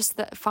I just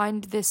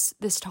find this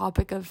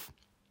topic of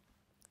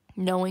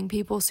knowing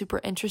people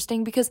super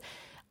interesting, because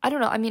I don't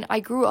know. I mean, I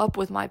grew up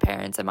with my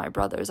parents and my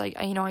brothers.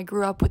 I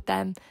grew up with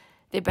them,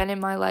 They've been in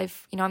my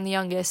life. I'm the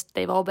youngest.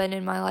 They've all been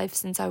in my life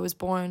since I was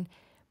born.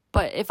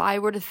 But if I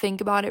were to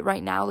think about it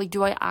right now,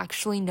 do I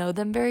actually know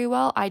them very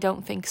well? I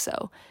don't think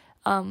so.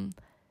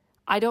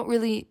 I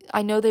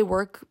know they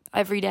work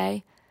every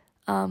day.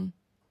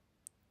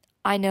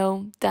 I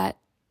know that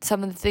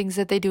some of the things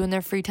that they do in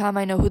their free time,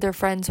 I know who they're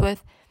friends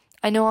with.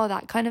 I know all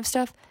that kind of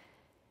stuff.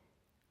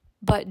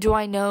 But do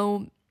I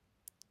know...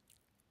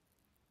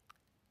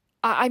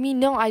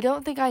 no, I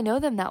don't think I know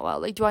them that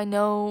well. Do I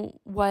know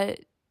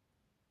what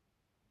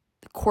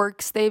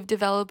quirks they've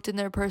developed in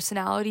their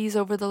personalities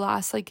over the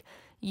last,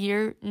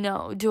 year?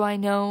 No. Do I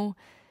know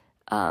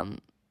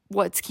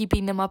what's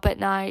keeping them up at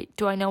night?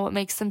 Do I know what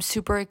makes them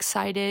super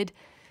excited?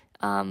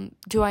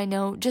 Do I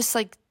know just,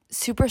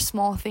 super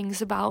small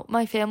things about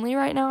my family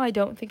right now? I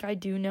don't think I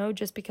do know,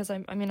 just because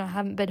I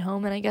haven't been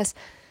home, and I guess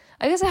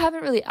I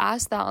haven't really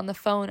asked that on the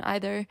phone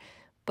either,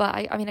 but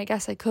I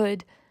guess I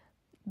could.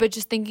 But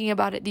just thinking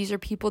about it, these are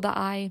people that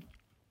I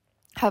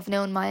have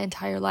known my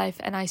entire life,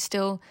 and I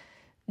still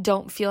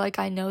don't feel like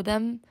I know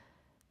them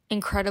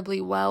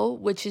incredibly well,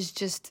 which is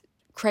just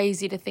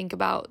crazy to think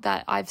about,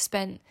 that I've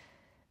spent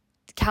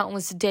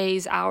countless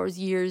days, hours,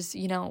 years,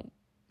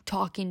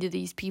 talking to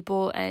these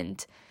people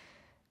and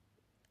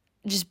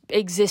just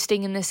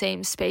existing in the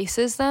same space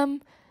as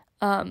them.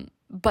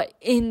 But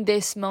in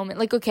this moment,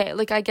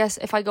 I guess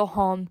if I go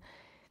home,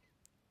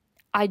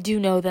 I do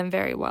know them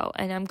very well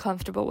and I'm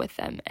comfortable with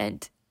them.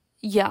 And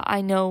yeah,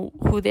 I know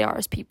who they are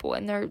as people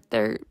and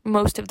they're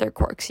most of their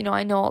quirks.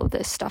 I know all of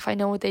this stuff. I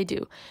know what they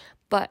do.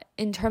 But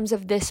in terms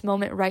of this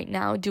moment right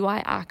now, do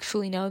I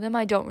actually know them?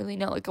 I don't really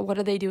know. What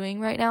are they doing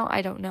right now?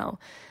 I don't know.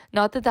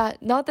 Not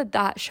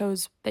that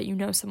shows that you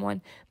know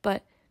someone,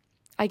 but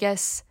I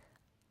guess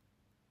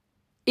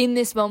in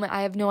this moment,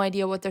 I have no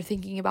idea what they're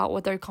thinking about,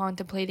 what they're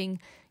contemplating.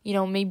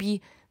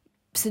 Maybe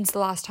since the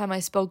last time I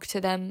spoke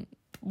to them,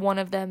 one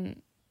of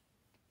them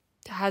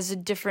has a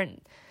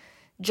different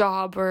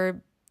job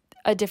or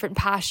a different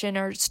passion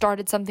or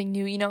started something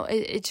new.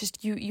 It's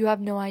just you have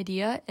no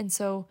idea. And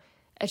so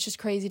it's just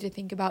crazy to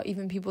think about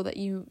even people that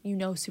you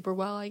know super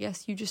well. I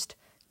guess you just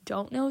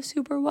don't know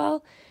super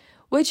well,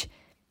 which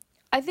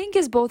I think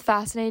is both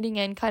fascinating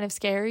and kind of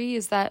scary,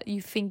 is that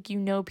you think you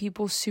know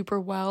people super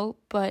well,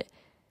 but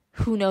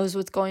who knows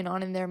what's going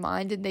on in their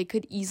mind, and they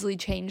could easily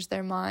change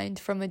their mind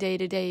from a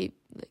day-to-day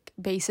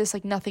basis.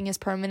 Nothing is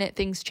permanent,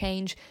 things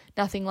change,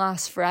 nothing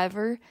lasts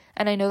forever.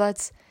 And I know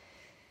that's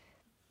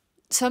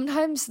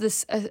sometimes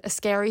a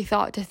scary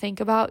thought to think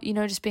about,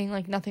 just being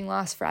nothing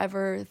lasts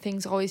forever,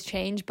 things always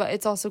change. But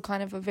it's also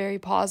kind of a very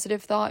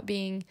positive thought,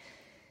 being,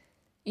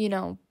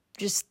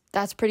 just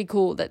that's pretty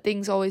cool that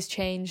things always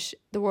change,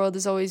 the world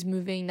is always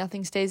moving,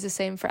 nothing stays the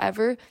same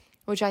forever,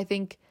 which I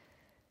think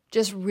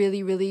just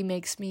really, really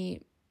makes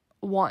me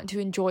want to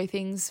enjoy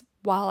things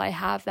while I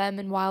have them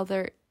and while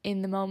they're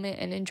in the moment,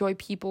 and enjoy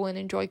people and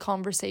enjoy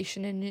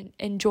conversation and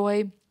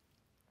enjoy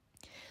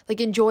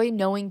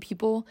knowing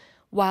people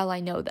while I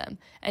know them,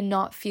 and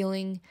not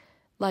feeling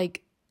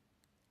like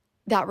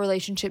that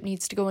relationship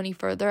needs to go any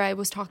further. I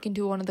was talking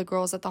to one of the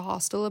girls at the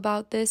hostel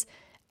about this,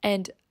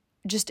 and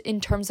just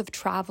in terms of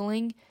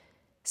traveling,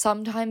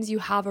 sometimes you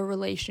have a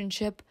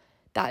relationship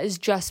that is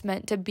just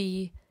meant to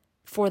be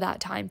for that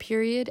time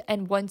period,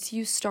 and once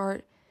you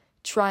start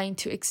trying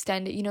to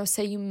extend it,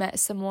 say you met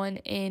someone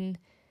in,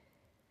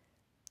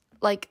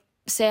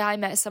 say I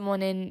met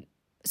someone in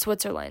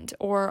Switzerland,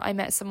 or I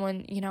met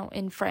someone,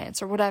 in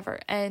France or whatever,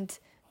 and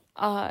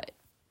that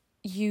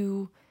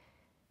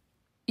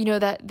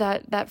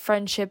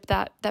friendship,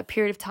 that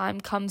period of time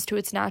comes to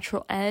its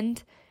natural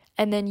end,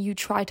 and then you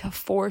try to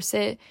force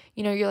it,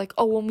 you're like,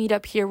 oh, we'll meet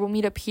up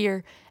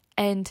here,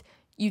 and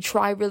you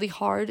try really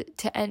hard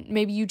to end.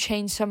 Maybe you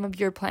change some of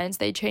your plans,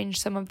 they change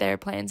some of their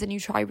plans, and you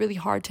try really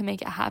hard to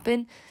make it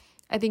happen.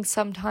 I think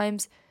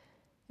sometimes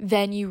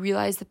then you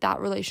realize that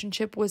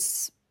relationship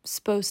was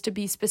supposed to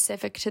be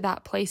specific to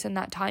that place and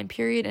that time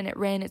period, and it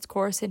ran its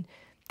course, and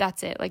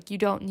that's it. You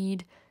don't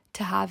need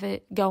to have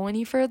it go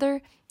any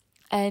further.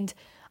 And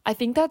I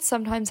think that's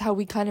sometimes how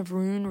we kind of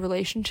ruin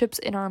relationships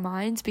in our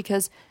minds,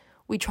 because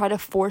we try to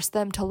force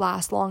them to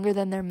last longer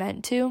than they're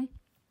meant to.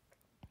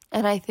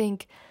 And I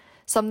think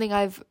something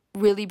I've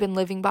really been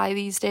living by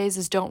these days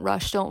is don't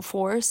rush, don't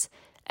force.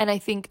 And I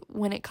think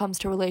when it comes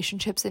to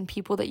relationships and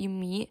people that you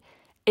meet,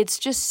 it's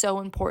just so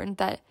important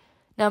that,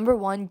 number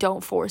one,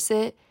 don't force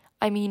it.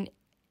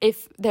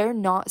 If they're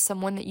not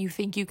someone that you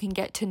think you can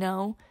get to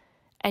know,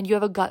 and you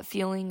have a gut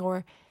feeling,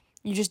 or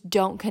you just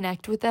don't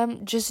connect with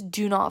them, just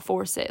do not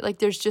force it.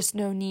 There's just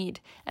no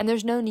need. And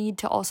there's no need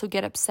to also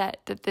get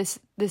upset that this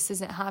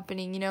isn't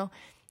happening,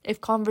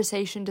 If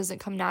conversation doesn't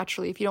come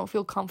naturally, if you don't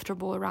feel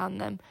comfortable around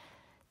them,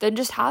 then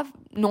just have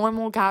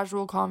normal,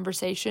 casual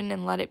conversation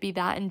and let it be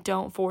that, and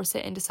don't force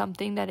it into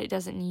something that it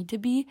doesn't need to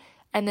be.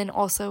 And then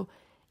also,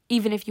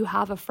 even if you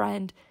have a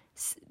friend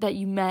that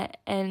you met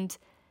and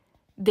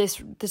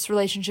this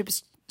relationship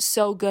is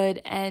so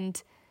good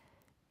and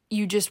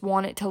you just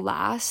want it to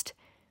last,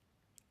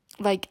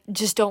 like,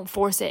 just don't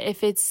force it.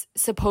 If it's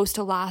supposed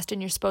to last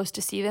and you're supposed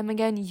to see them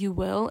again, you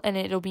will, and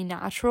it'll be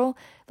natural.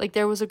 Like,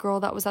 there was a girl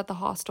that was at the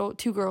hostel,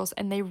 2 girls,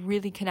 and they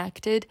really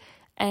connected,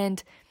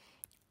 and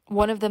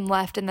one of them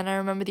left, and then I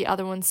remember the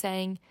other one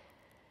saying,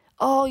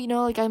 oh,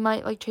 like, I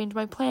might, like, change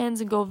my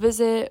plans and go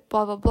visit,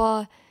 blah, blah,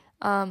 blah.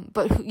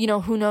 But,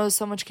 who knows,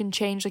 so much can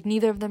change. Like,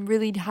 neither of them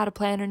really had a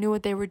plan or knew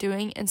what they were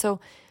doing, and so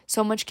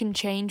much can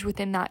change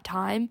within that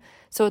time.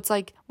 So it's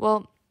like,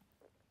 well,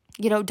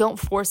 don't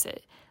force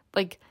it.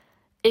 Like,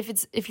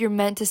 if you're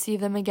meant to see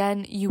them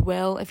again, you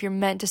will. If you're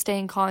meant to stay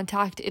in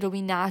contact, it'll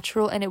be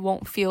natural, and it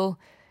won't feel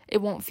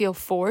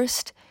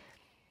forced.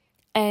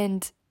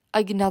 And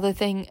another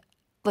thing,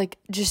 like,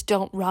 just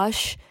don't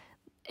rush.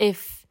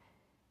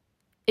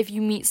 If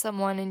you meet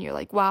someone and you're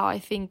like, wow, I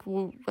think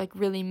we'll, like,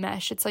 really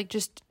mesh, it's like,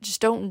 just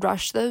don't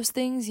rush those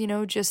things,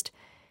 just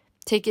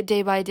take it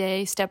day by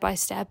day, step by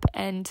step,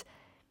 and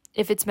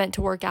if it's meant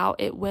to work out,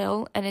 it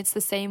will. And it's the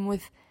same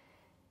with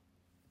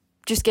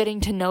just getting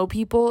to know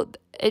people.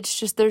 It's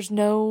just, there's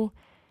no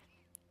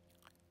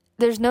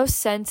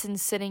sense in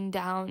sitting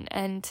down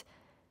and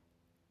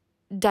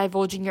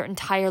divulging your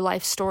entire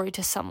life story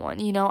to someone.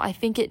 I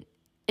think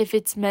if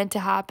it's meant to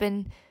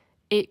happen,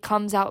 it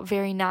comes out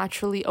very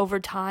naturally over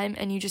time,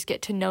 and you just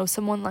get to know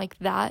someone like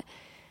that.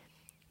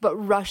 But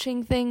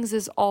rushing things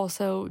is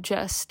also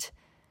just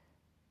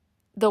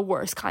the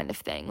worst kind of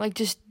thing. Like,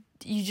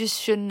 you just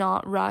should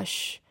not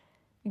rush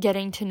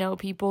getting to know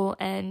people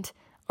and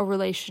a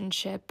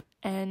relationship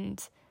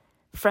and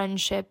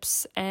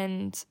friendships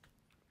and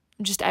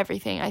just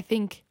everything. I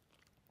think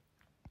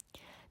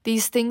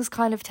these things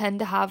kind of tend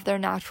to have their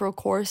natural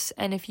course,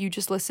 and if you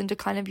just listen to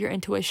kind of your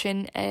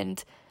intuition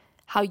and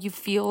how you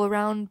feel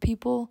around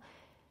people,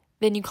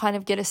 then you kind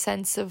of get a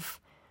sense of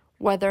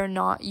whether or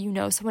not you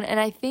know someone.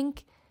 And I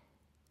think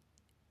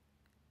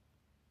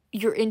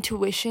your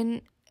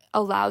intuition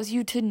allows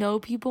you to know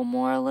people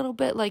more a little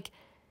bit. Like,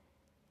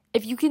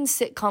 if you can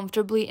sit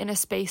comfortably in a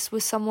space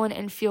with someone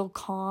and feel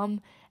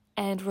calm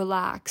and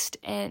relaxed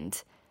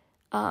and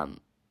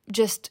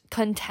just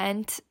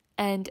content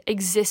and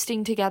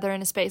existing together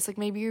in a space, like,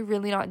 maybe you're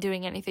really not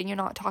doing anything, you're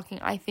not talking,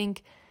 I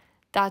think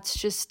that's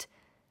just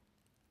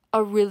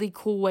a really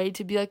cool way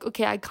to be like,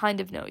 okay, I kind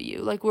of know you.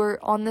 Like, we're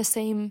on the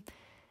same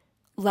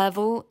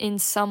level in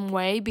some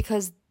way,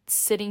 because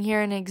sitting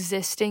here and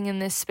existing in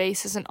this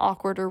space isn't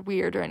awkward or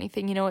weird or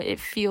anything. It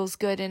feels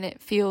good and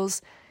it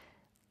feels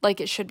like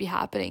it should be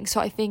happening. So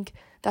I think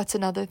that's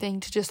another thing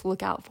to just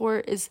look out for,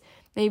 is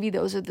maybe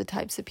those are the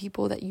types of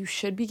people that you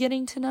should be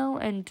getting to know,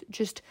 and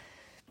just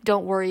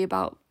don't worry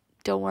about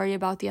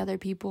the other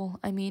people.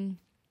 I mean,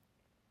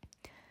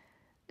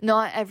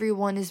 not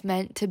everyone is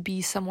meant to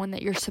be someone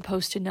that you're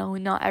supposed to know,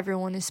 and not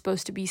everyone is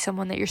supposed to be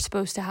someone that you're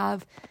supposed to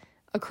have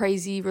a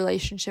crazy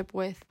relationship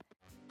with.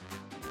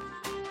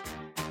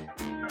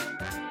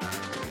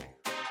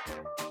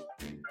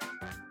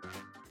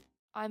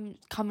 I'm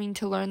coming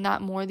to learn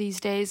that more these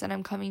days, and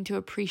I'm coming to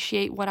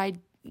appreciate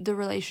the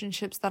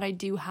relationships that I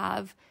do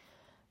have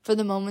for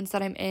the moments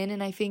that I'm in.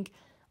 And I think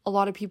a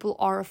lot of people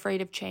are afraid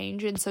of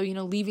change, and so,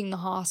 leaving the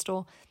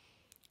hostel,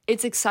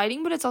 it's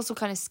exciting, but it's also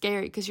kind of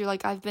scary, because you're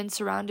like, I've been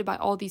surrounded by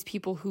all these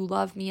people who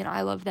love me and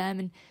I love them,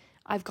 and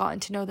I've gotten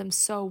to know them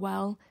so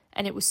well,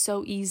 and it was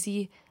so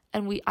easy,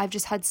 and I've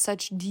just had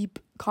such deep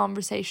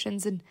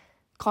conversations and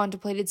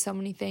contemplated so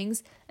many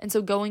things. And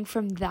so going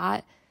from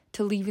that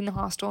to leaving the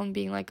hostel and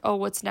being like, oh,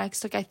 what's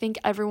next? Like, I think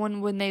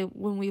everyone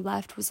when we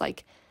left was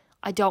like,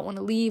 I don't want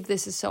to leave,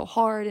 this is so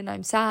hard and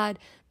I'm sad.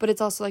 But it's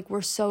also like,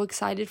 we're so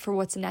excited for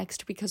what's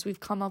next, because we've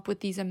come up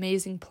with these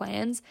amazing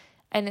plans,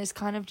 and it's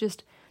kind of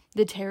just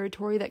the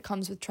territory that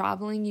comes with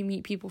traveling. You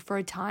meet people for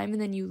a time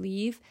and then you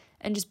leave,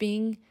 and just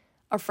being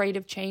afraid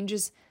of change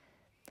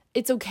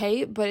it's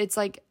okay, but it's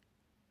like,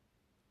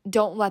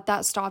 don't let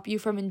that stop you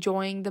from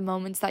enjoying the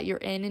moments that you're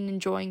in and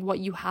enjoying what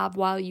you have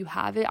while you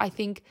have it. I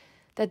think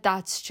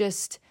that's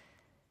just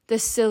the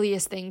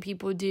silliest thing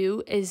people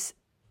do, is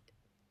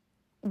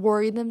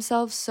worry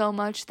themselves so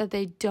much that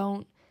they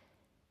don't,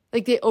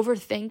 like, they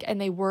overthink and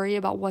they worry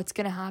about what's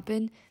going to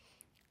happen,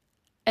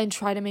 and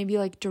try to maybe,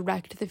 like,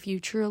 direct the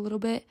future a little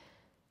bit,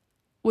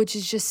 which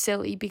is just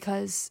silly,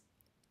 because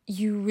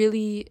you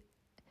really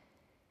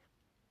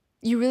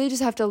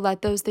just have to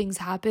let those things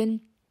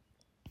happen.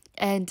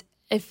 And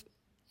if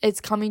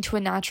it's coming to a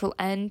natural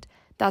end,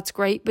 that's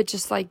great, but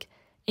just, like,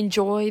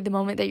 enjoy the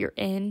moment that you're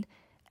in,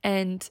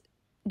 and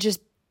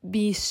just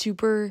be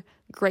super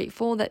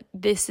grateful that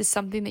this is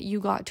something that you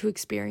got to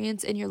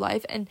experience in your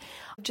life. And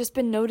I've just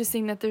been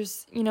noticing that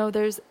there's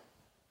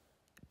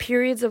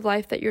periods of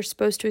life that you're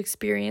supposed to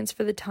experience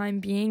for the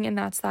time being, and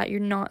that's that. You're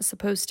not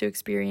supposed to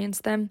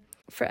experience them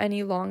for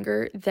any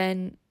longer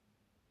than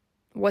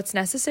what's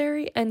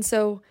necessary. And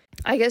so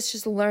I guess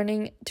just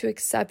learning to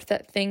accept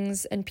that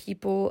things and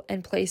people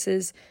and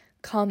places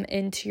come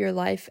into your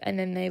life and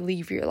then they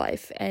leave your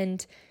life,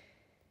 and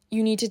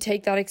you need to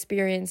take that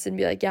experience and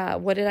be like, yeah,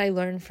 what did I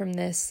learn from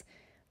this?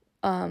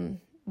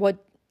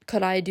 What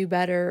could I do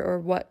better? Or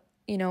what,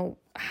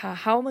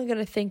 how am I going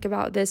to think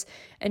about this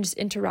and just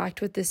interact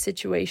with this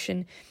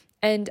situation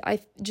And I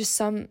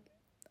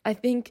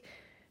think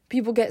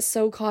people get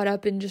so caught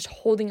up in just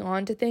holding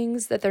on to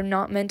things that they're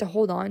not meant to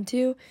hold on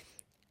to,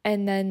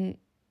 and then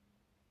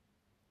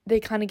they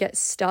kind of get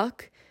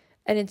stuck.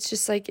 And it's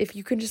just like, if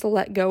you can just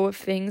let go of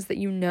things that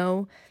you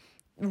know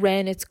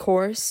ran its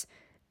course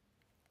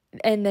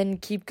and then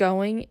keep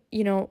going,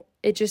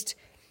 it just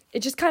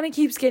kind of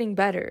keeps getting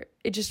better.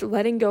 It just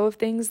letting go of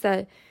things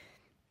that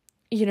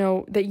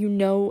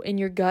that in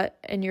your gut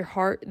and your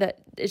heart that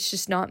it's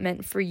just not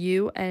meant for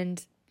you,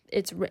 and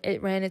it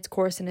ran its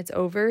course and it's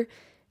over.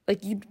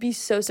 Like, you'd be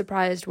so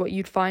surprised what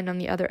you'd find on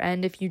the other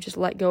end if you just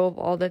let go of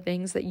all the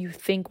things that you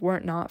think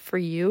weren't not for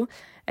you,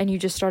 and you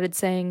just started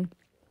saying,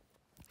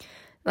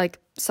 like,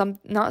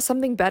 not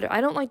something better.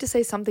 I don't like to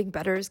say something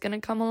better is going to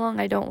come along.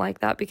 I don't like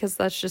that, because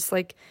that's just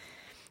like,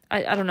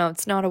 I don't know,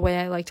 it's not a way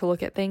I like to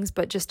look at things,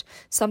 but just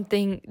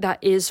something that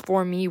is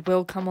for me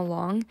will come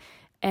along.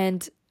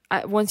 And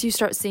once you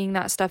start seeing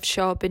that stuff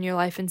show up in your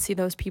life and see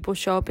those people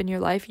show up in your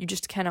life, you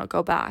just cannot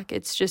go back.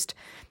 It's just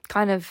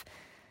addicting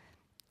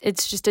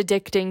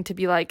to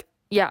be like,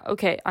 yeah,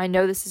 okay, I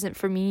know this isn't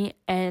for me,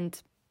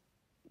 and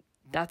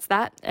that's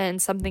that.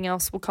 And something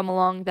else will come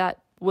along that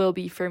will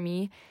be for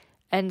me,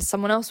 and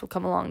someone else will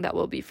come along that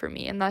will be for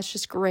me. And that's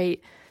just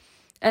great.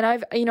 And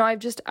I've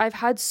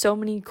had so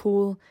many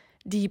cool,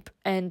 deep,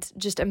 and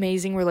just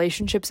amazing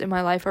relationships in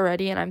my life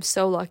already, and I'm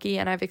so lucky,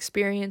 and I've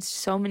experienced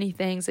so many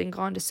things and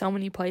gone to so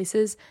many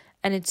places,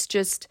 and it's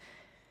just,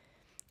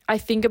 I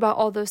think about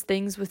all those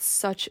things with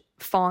such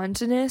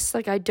fondness.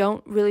 Like, I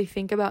don't really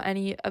think about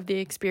any of the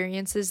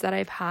experiences that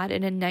I've had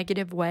in a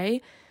negative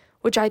way,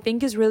 which I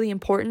think is really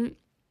important,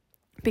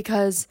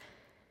 because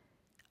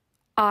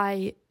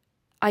I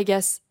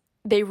guess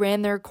they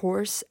ran their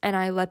course and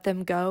I let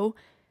them go,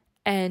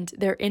 and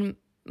they're in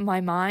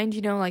my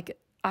mind, like,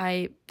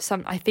 I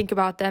think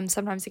about them.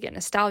 Sometimes I get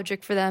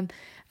nostalgic for them,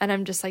 and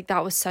I'm just like,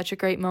 that was such a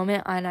great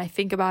moment. And I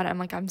think about it, I'm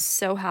like, I'm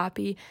so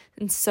happy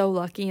and so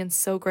lucky and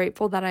so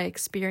grateful that I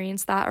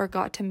experienced that or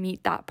got to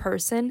meet that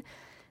person.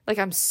 Like,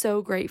 I'm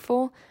so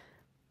grateful,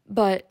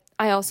 but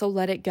I also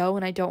let it go,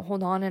 and I don't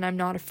hold on, and I'm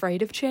not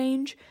afraid of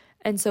change.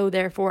 And so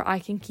therefore I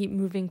can keep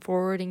moving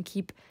forward and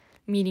keep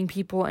meeting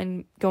people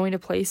and going to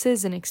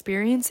places and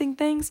experiencing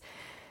things.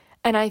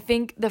 And I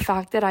think the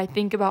fact that I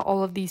think about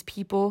all of these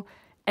people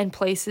and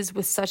places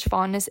with such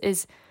fondness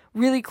is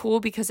really cool,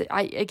 because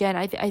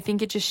I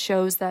think it just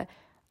shows that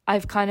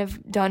I've kind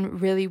of done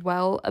really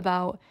well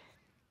about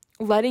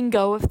letting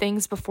go of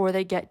things before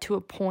they get to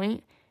a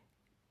point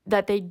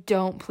that they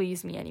don't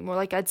please me anymore.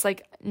 Like, it's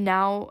like,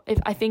 now,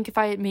 if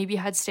I maybe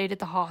had stayed at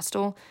the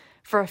hostel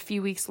for a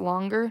few weeks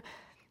longer,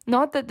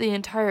 not that the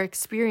entire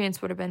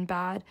experience would have been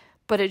bad,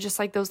 but it just,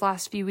 like, those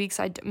last few weeks,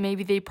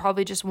 maybe they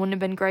probably just wouldn't have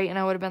been great, and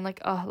I would have been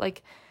like,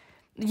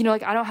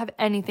 I don't have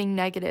anything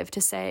negative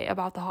to say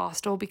about the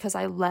hostel, because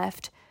I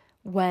left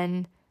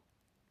when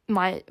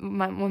my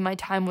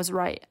time was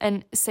right.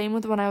 And same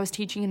with when I was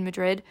teaching in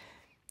Madrid.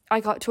 I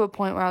got to a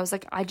point where I was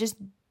like, I just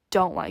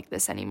don't like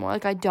this anymore.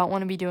 Like, I don't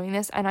want to be doing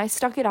this. And I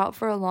stuck it out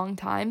for a long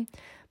time,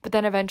 but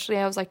then eventually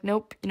I was like,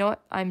 nope, you know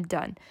what? I'm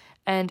done.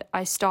 And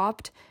I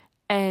stopped,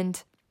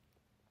 and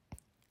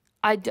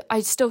I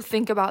still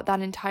think about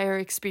that entire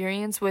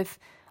experience with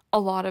a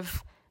lot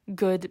of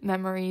good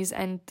memories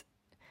and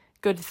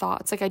good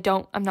thoughts. Like,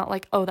 I'm not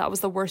like, oh, that was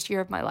the worst year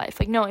of my life.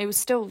 Like, no, it was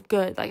still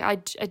good. Like, I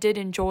did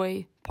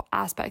enjoy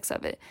aspects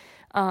of it.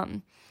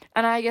 And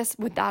I guess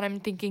with that,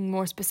 I'm thinking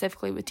more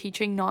specifically with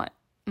teaching, not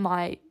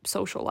my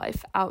social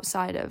life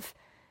outside of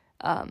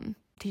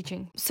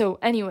teaching. So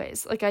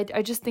anyways, like,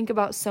 I just think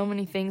about so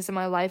many things in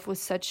my life with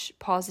such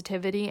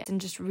positivity, and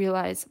just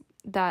realize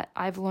that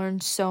I've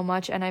learned so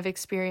much and I've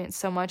experienced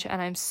so much,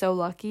 and I'm so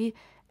lucky.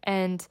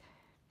 And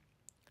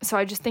so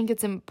I just think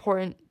it's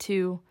important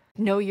to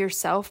know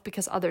yourself,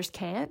 because others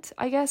can't,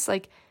 I guess.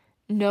 Like,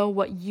 know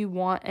what you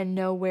want and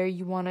know where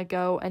you want to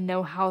go, and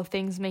know how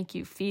things make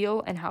you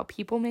feel and how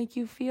people make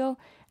you feel,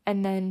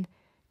 and then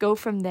go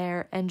from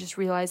there, and just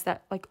realize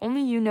that, like,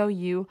 only you know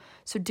you.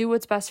 So do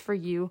what's best for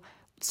you.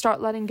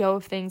 Start letting go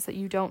of things that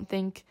you don't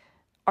think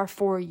are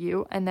for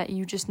you, and that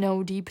you just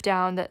know deep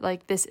down that,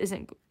 like, this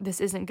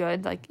isn't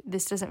good, like,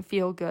 this doesn't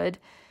feel good.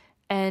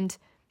 And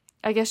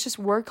I guess just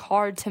work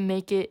hard to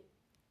make it,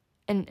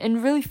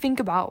 and really think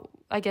about,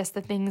 I guess,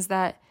 the things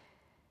that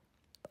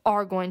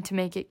are going to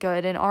make it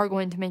good and are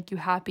going to make you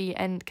happy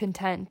and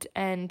content,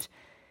 and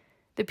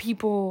the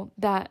people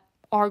that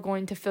are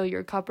going to fill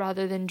your cup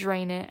rather than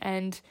drain it.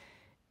 And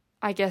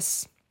I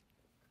guess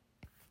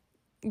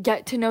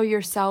get to know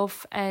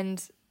yourself,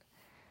 and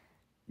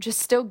just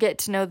still get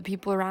to know the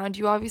people around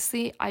you,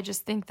 obviously. I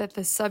just think that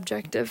the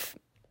subject of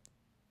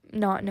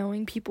not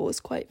knowing people is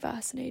quite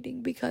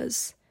fascinating,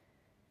 because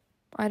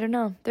I don't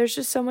know, there's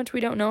just so much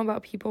we don't know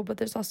about people, but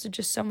there's also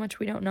just so much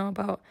we don't know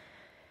about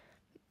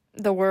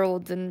the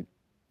world.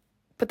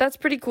 But that's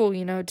pretty cool,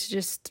 to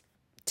just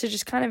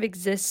kind of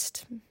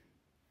exist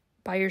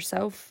by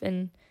yourself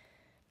and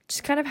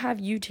just kind of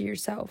have you to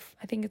yourself.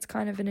 I think it's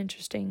kind of an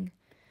interesting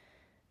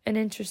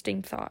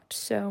thought.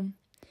 So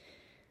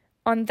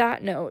on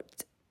that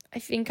note, I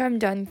think I'm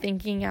done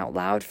thinking out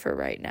loud for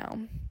right now.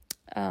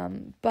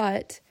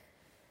 But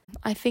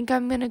I think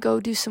I'm going to go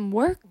do some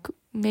work,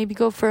 maybe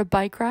go for a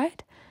bike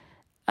ride.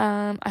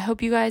 I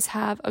hope you guys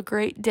have a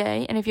great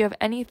day. And if you have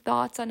any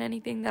thoughts on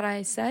anything that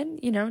I said,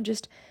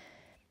 just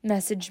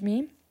message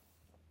me.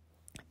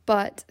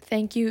 But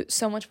thank you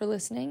so much for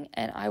listening,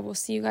 and I will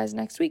see you guys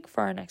next week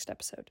for our next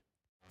episode.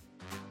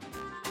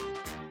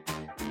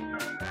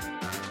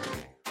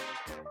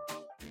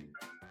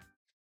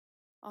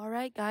 All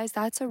right, guys,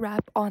 that's a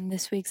wrap on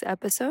this week's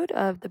episode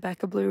of the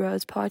Becca Blue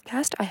Rose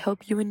podcast. I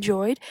hope you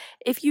enjoyed.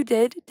 If you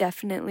did,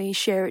 definitely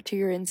share it to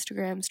your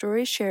Instagram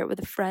stories, share it with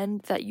a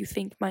friend that you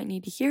think might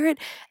need to hear it,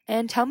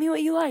 and tell me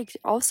what you liked.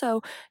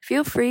 Also,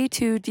 feel free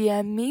to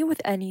DM me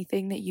with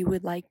anything that you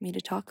would like me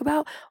to talk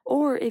about,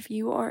 or if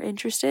you are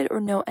interested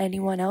or know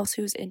anyone else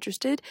who's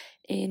interested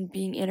in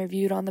being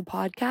interviewed on the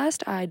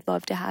podcast, I'd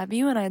love to have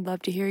you, and I'd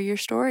love to hear your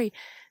story.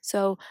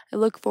 So I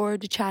look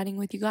forward to chatting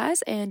with you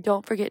guys, and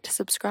don't forget to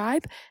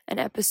subscribe. An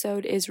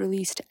episode is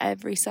released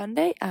every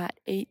Sunday at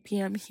 8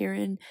 p.m. here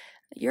in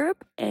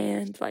Europe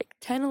and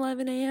 10,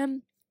 11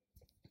 a.m.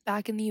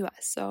 back in the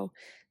US. So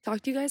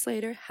talk to you guys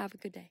later. Have a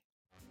good day.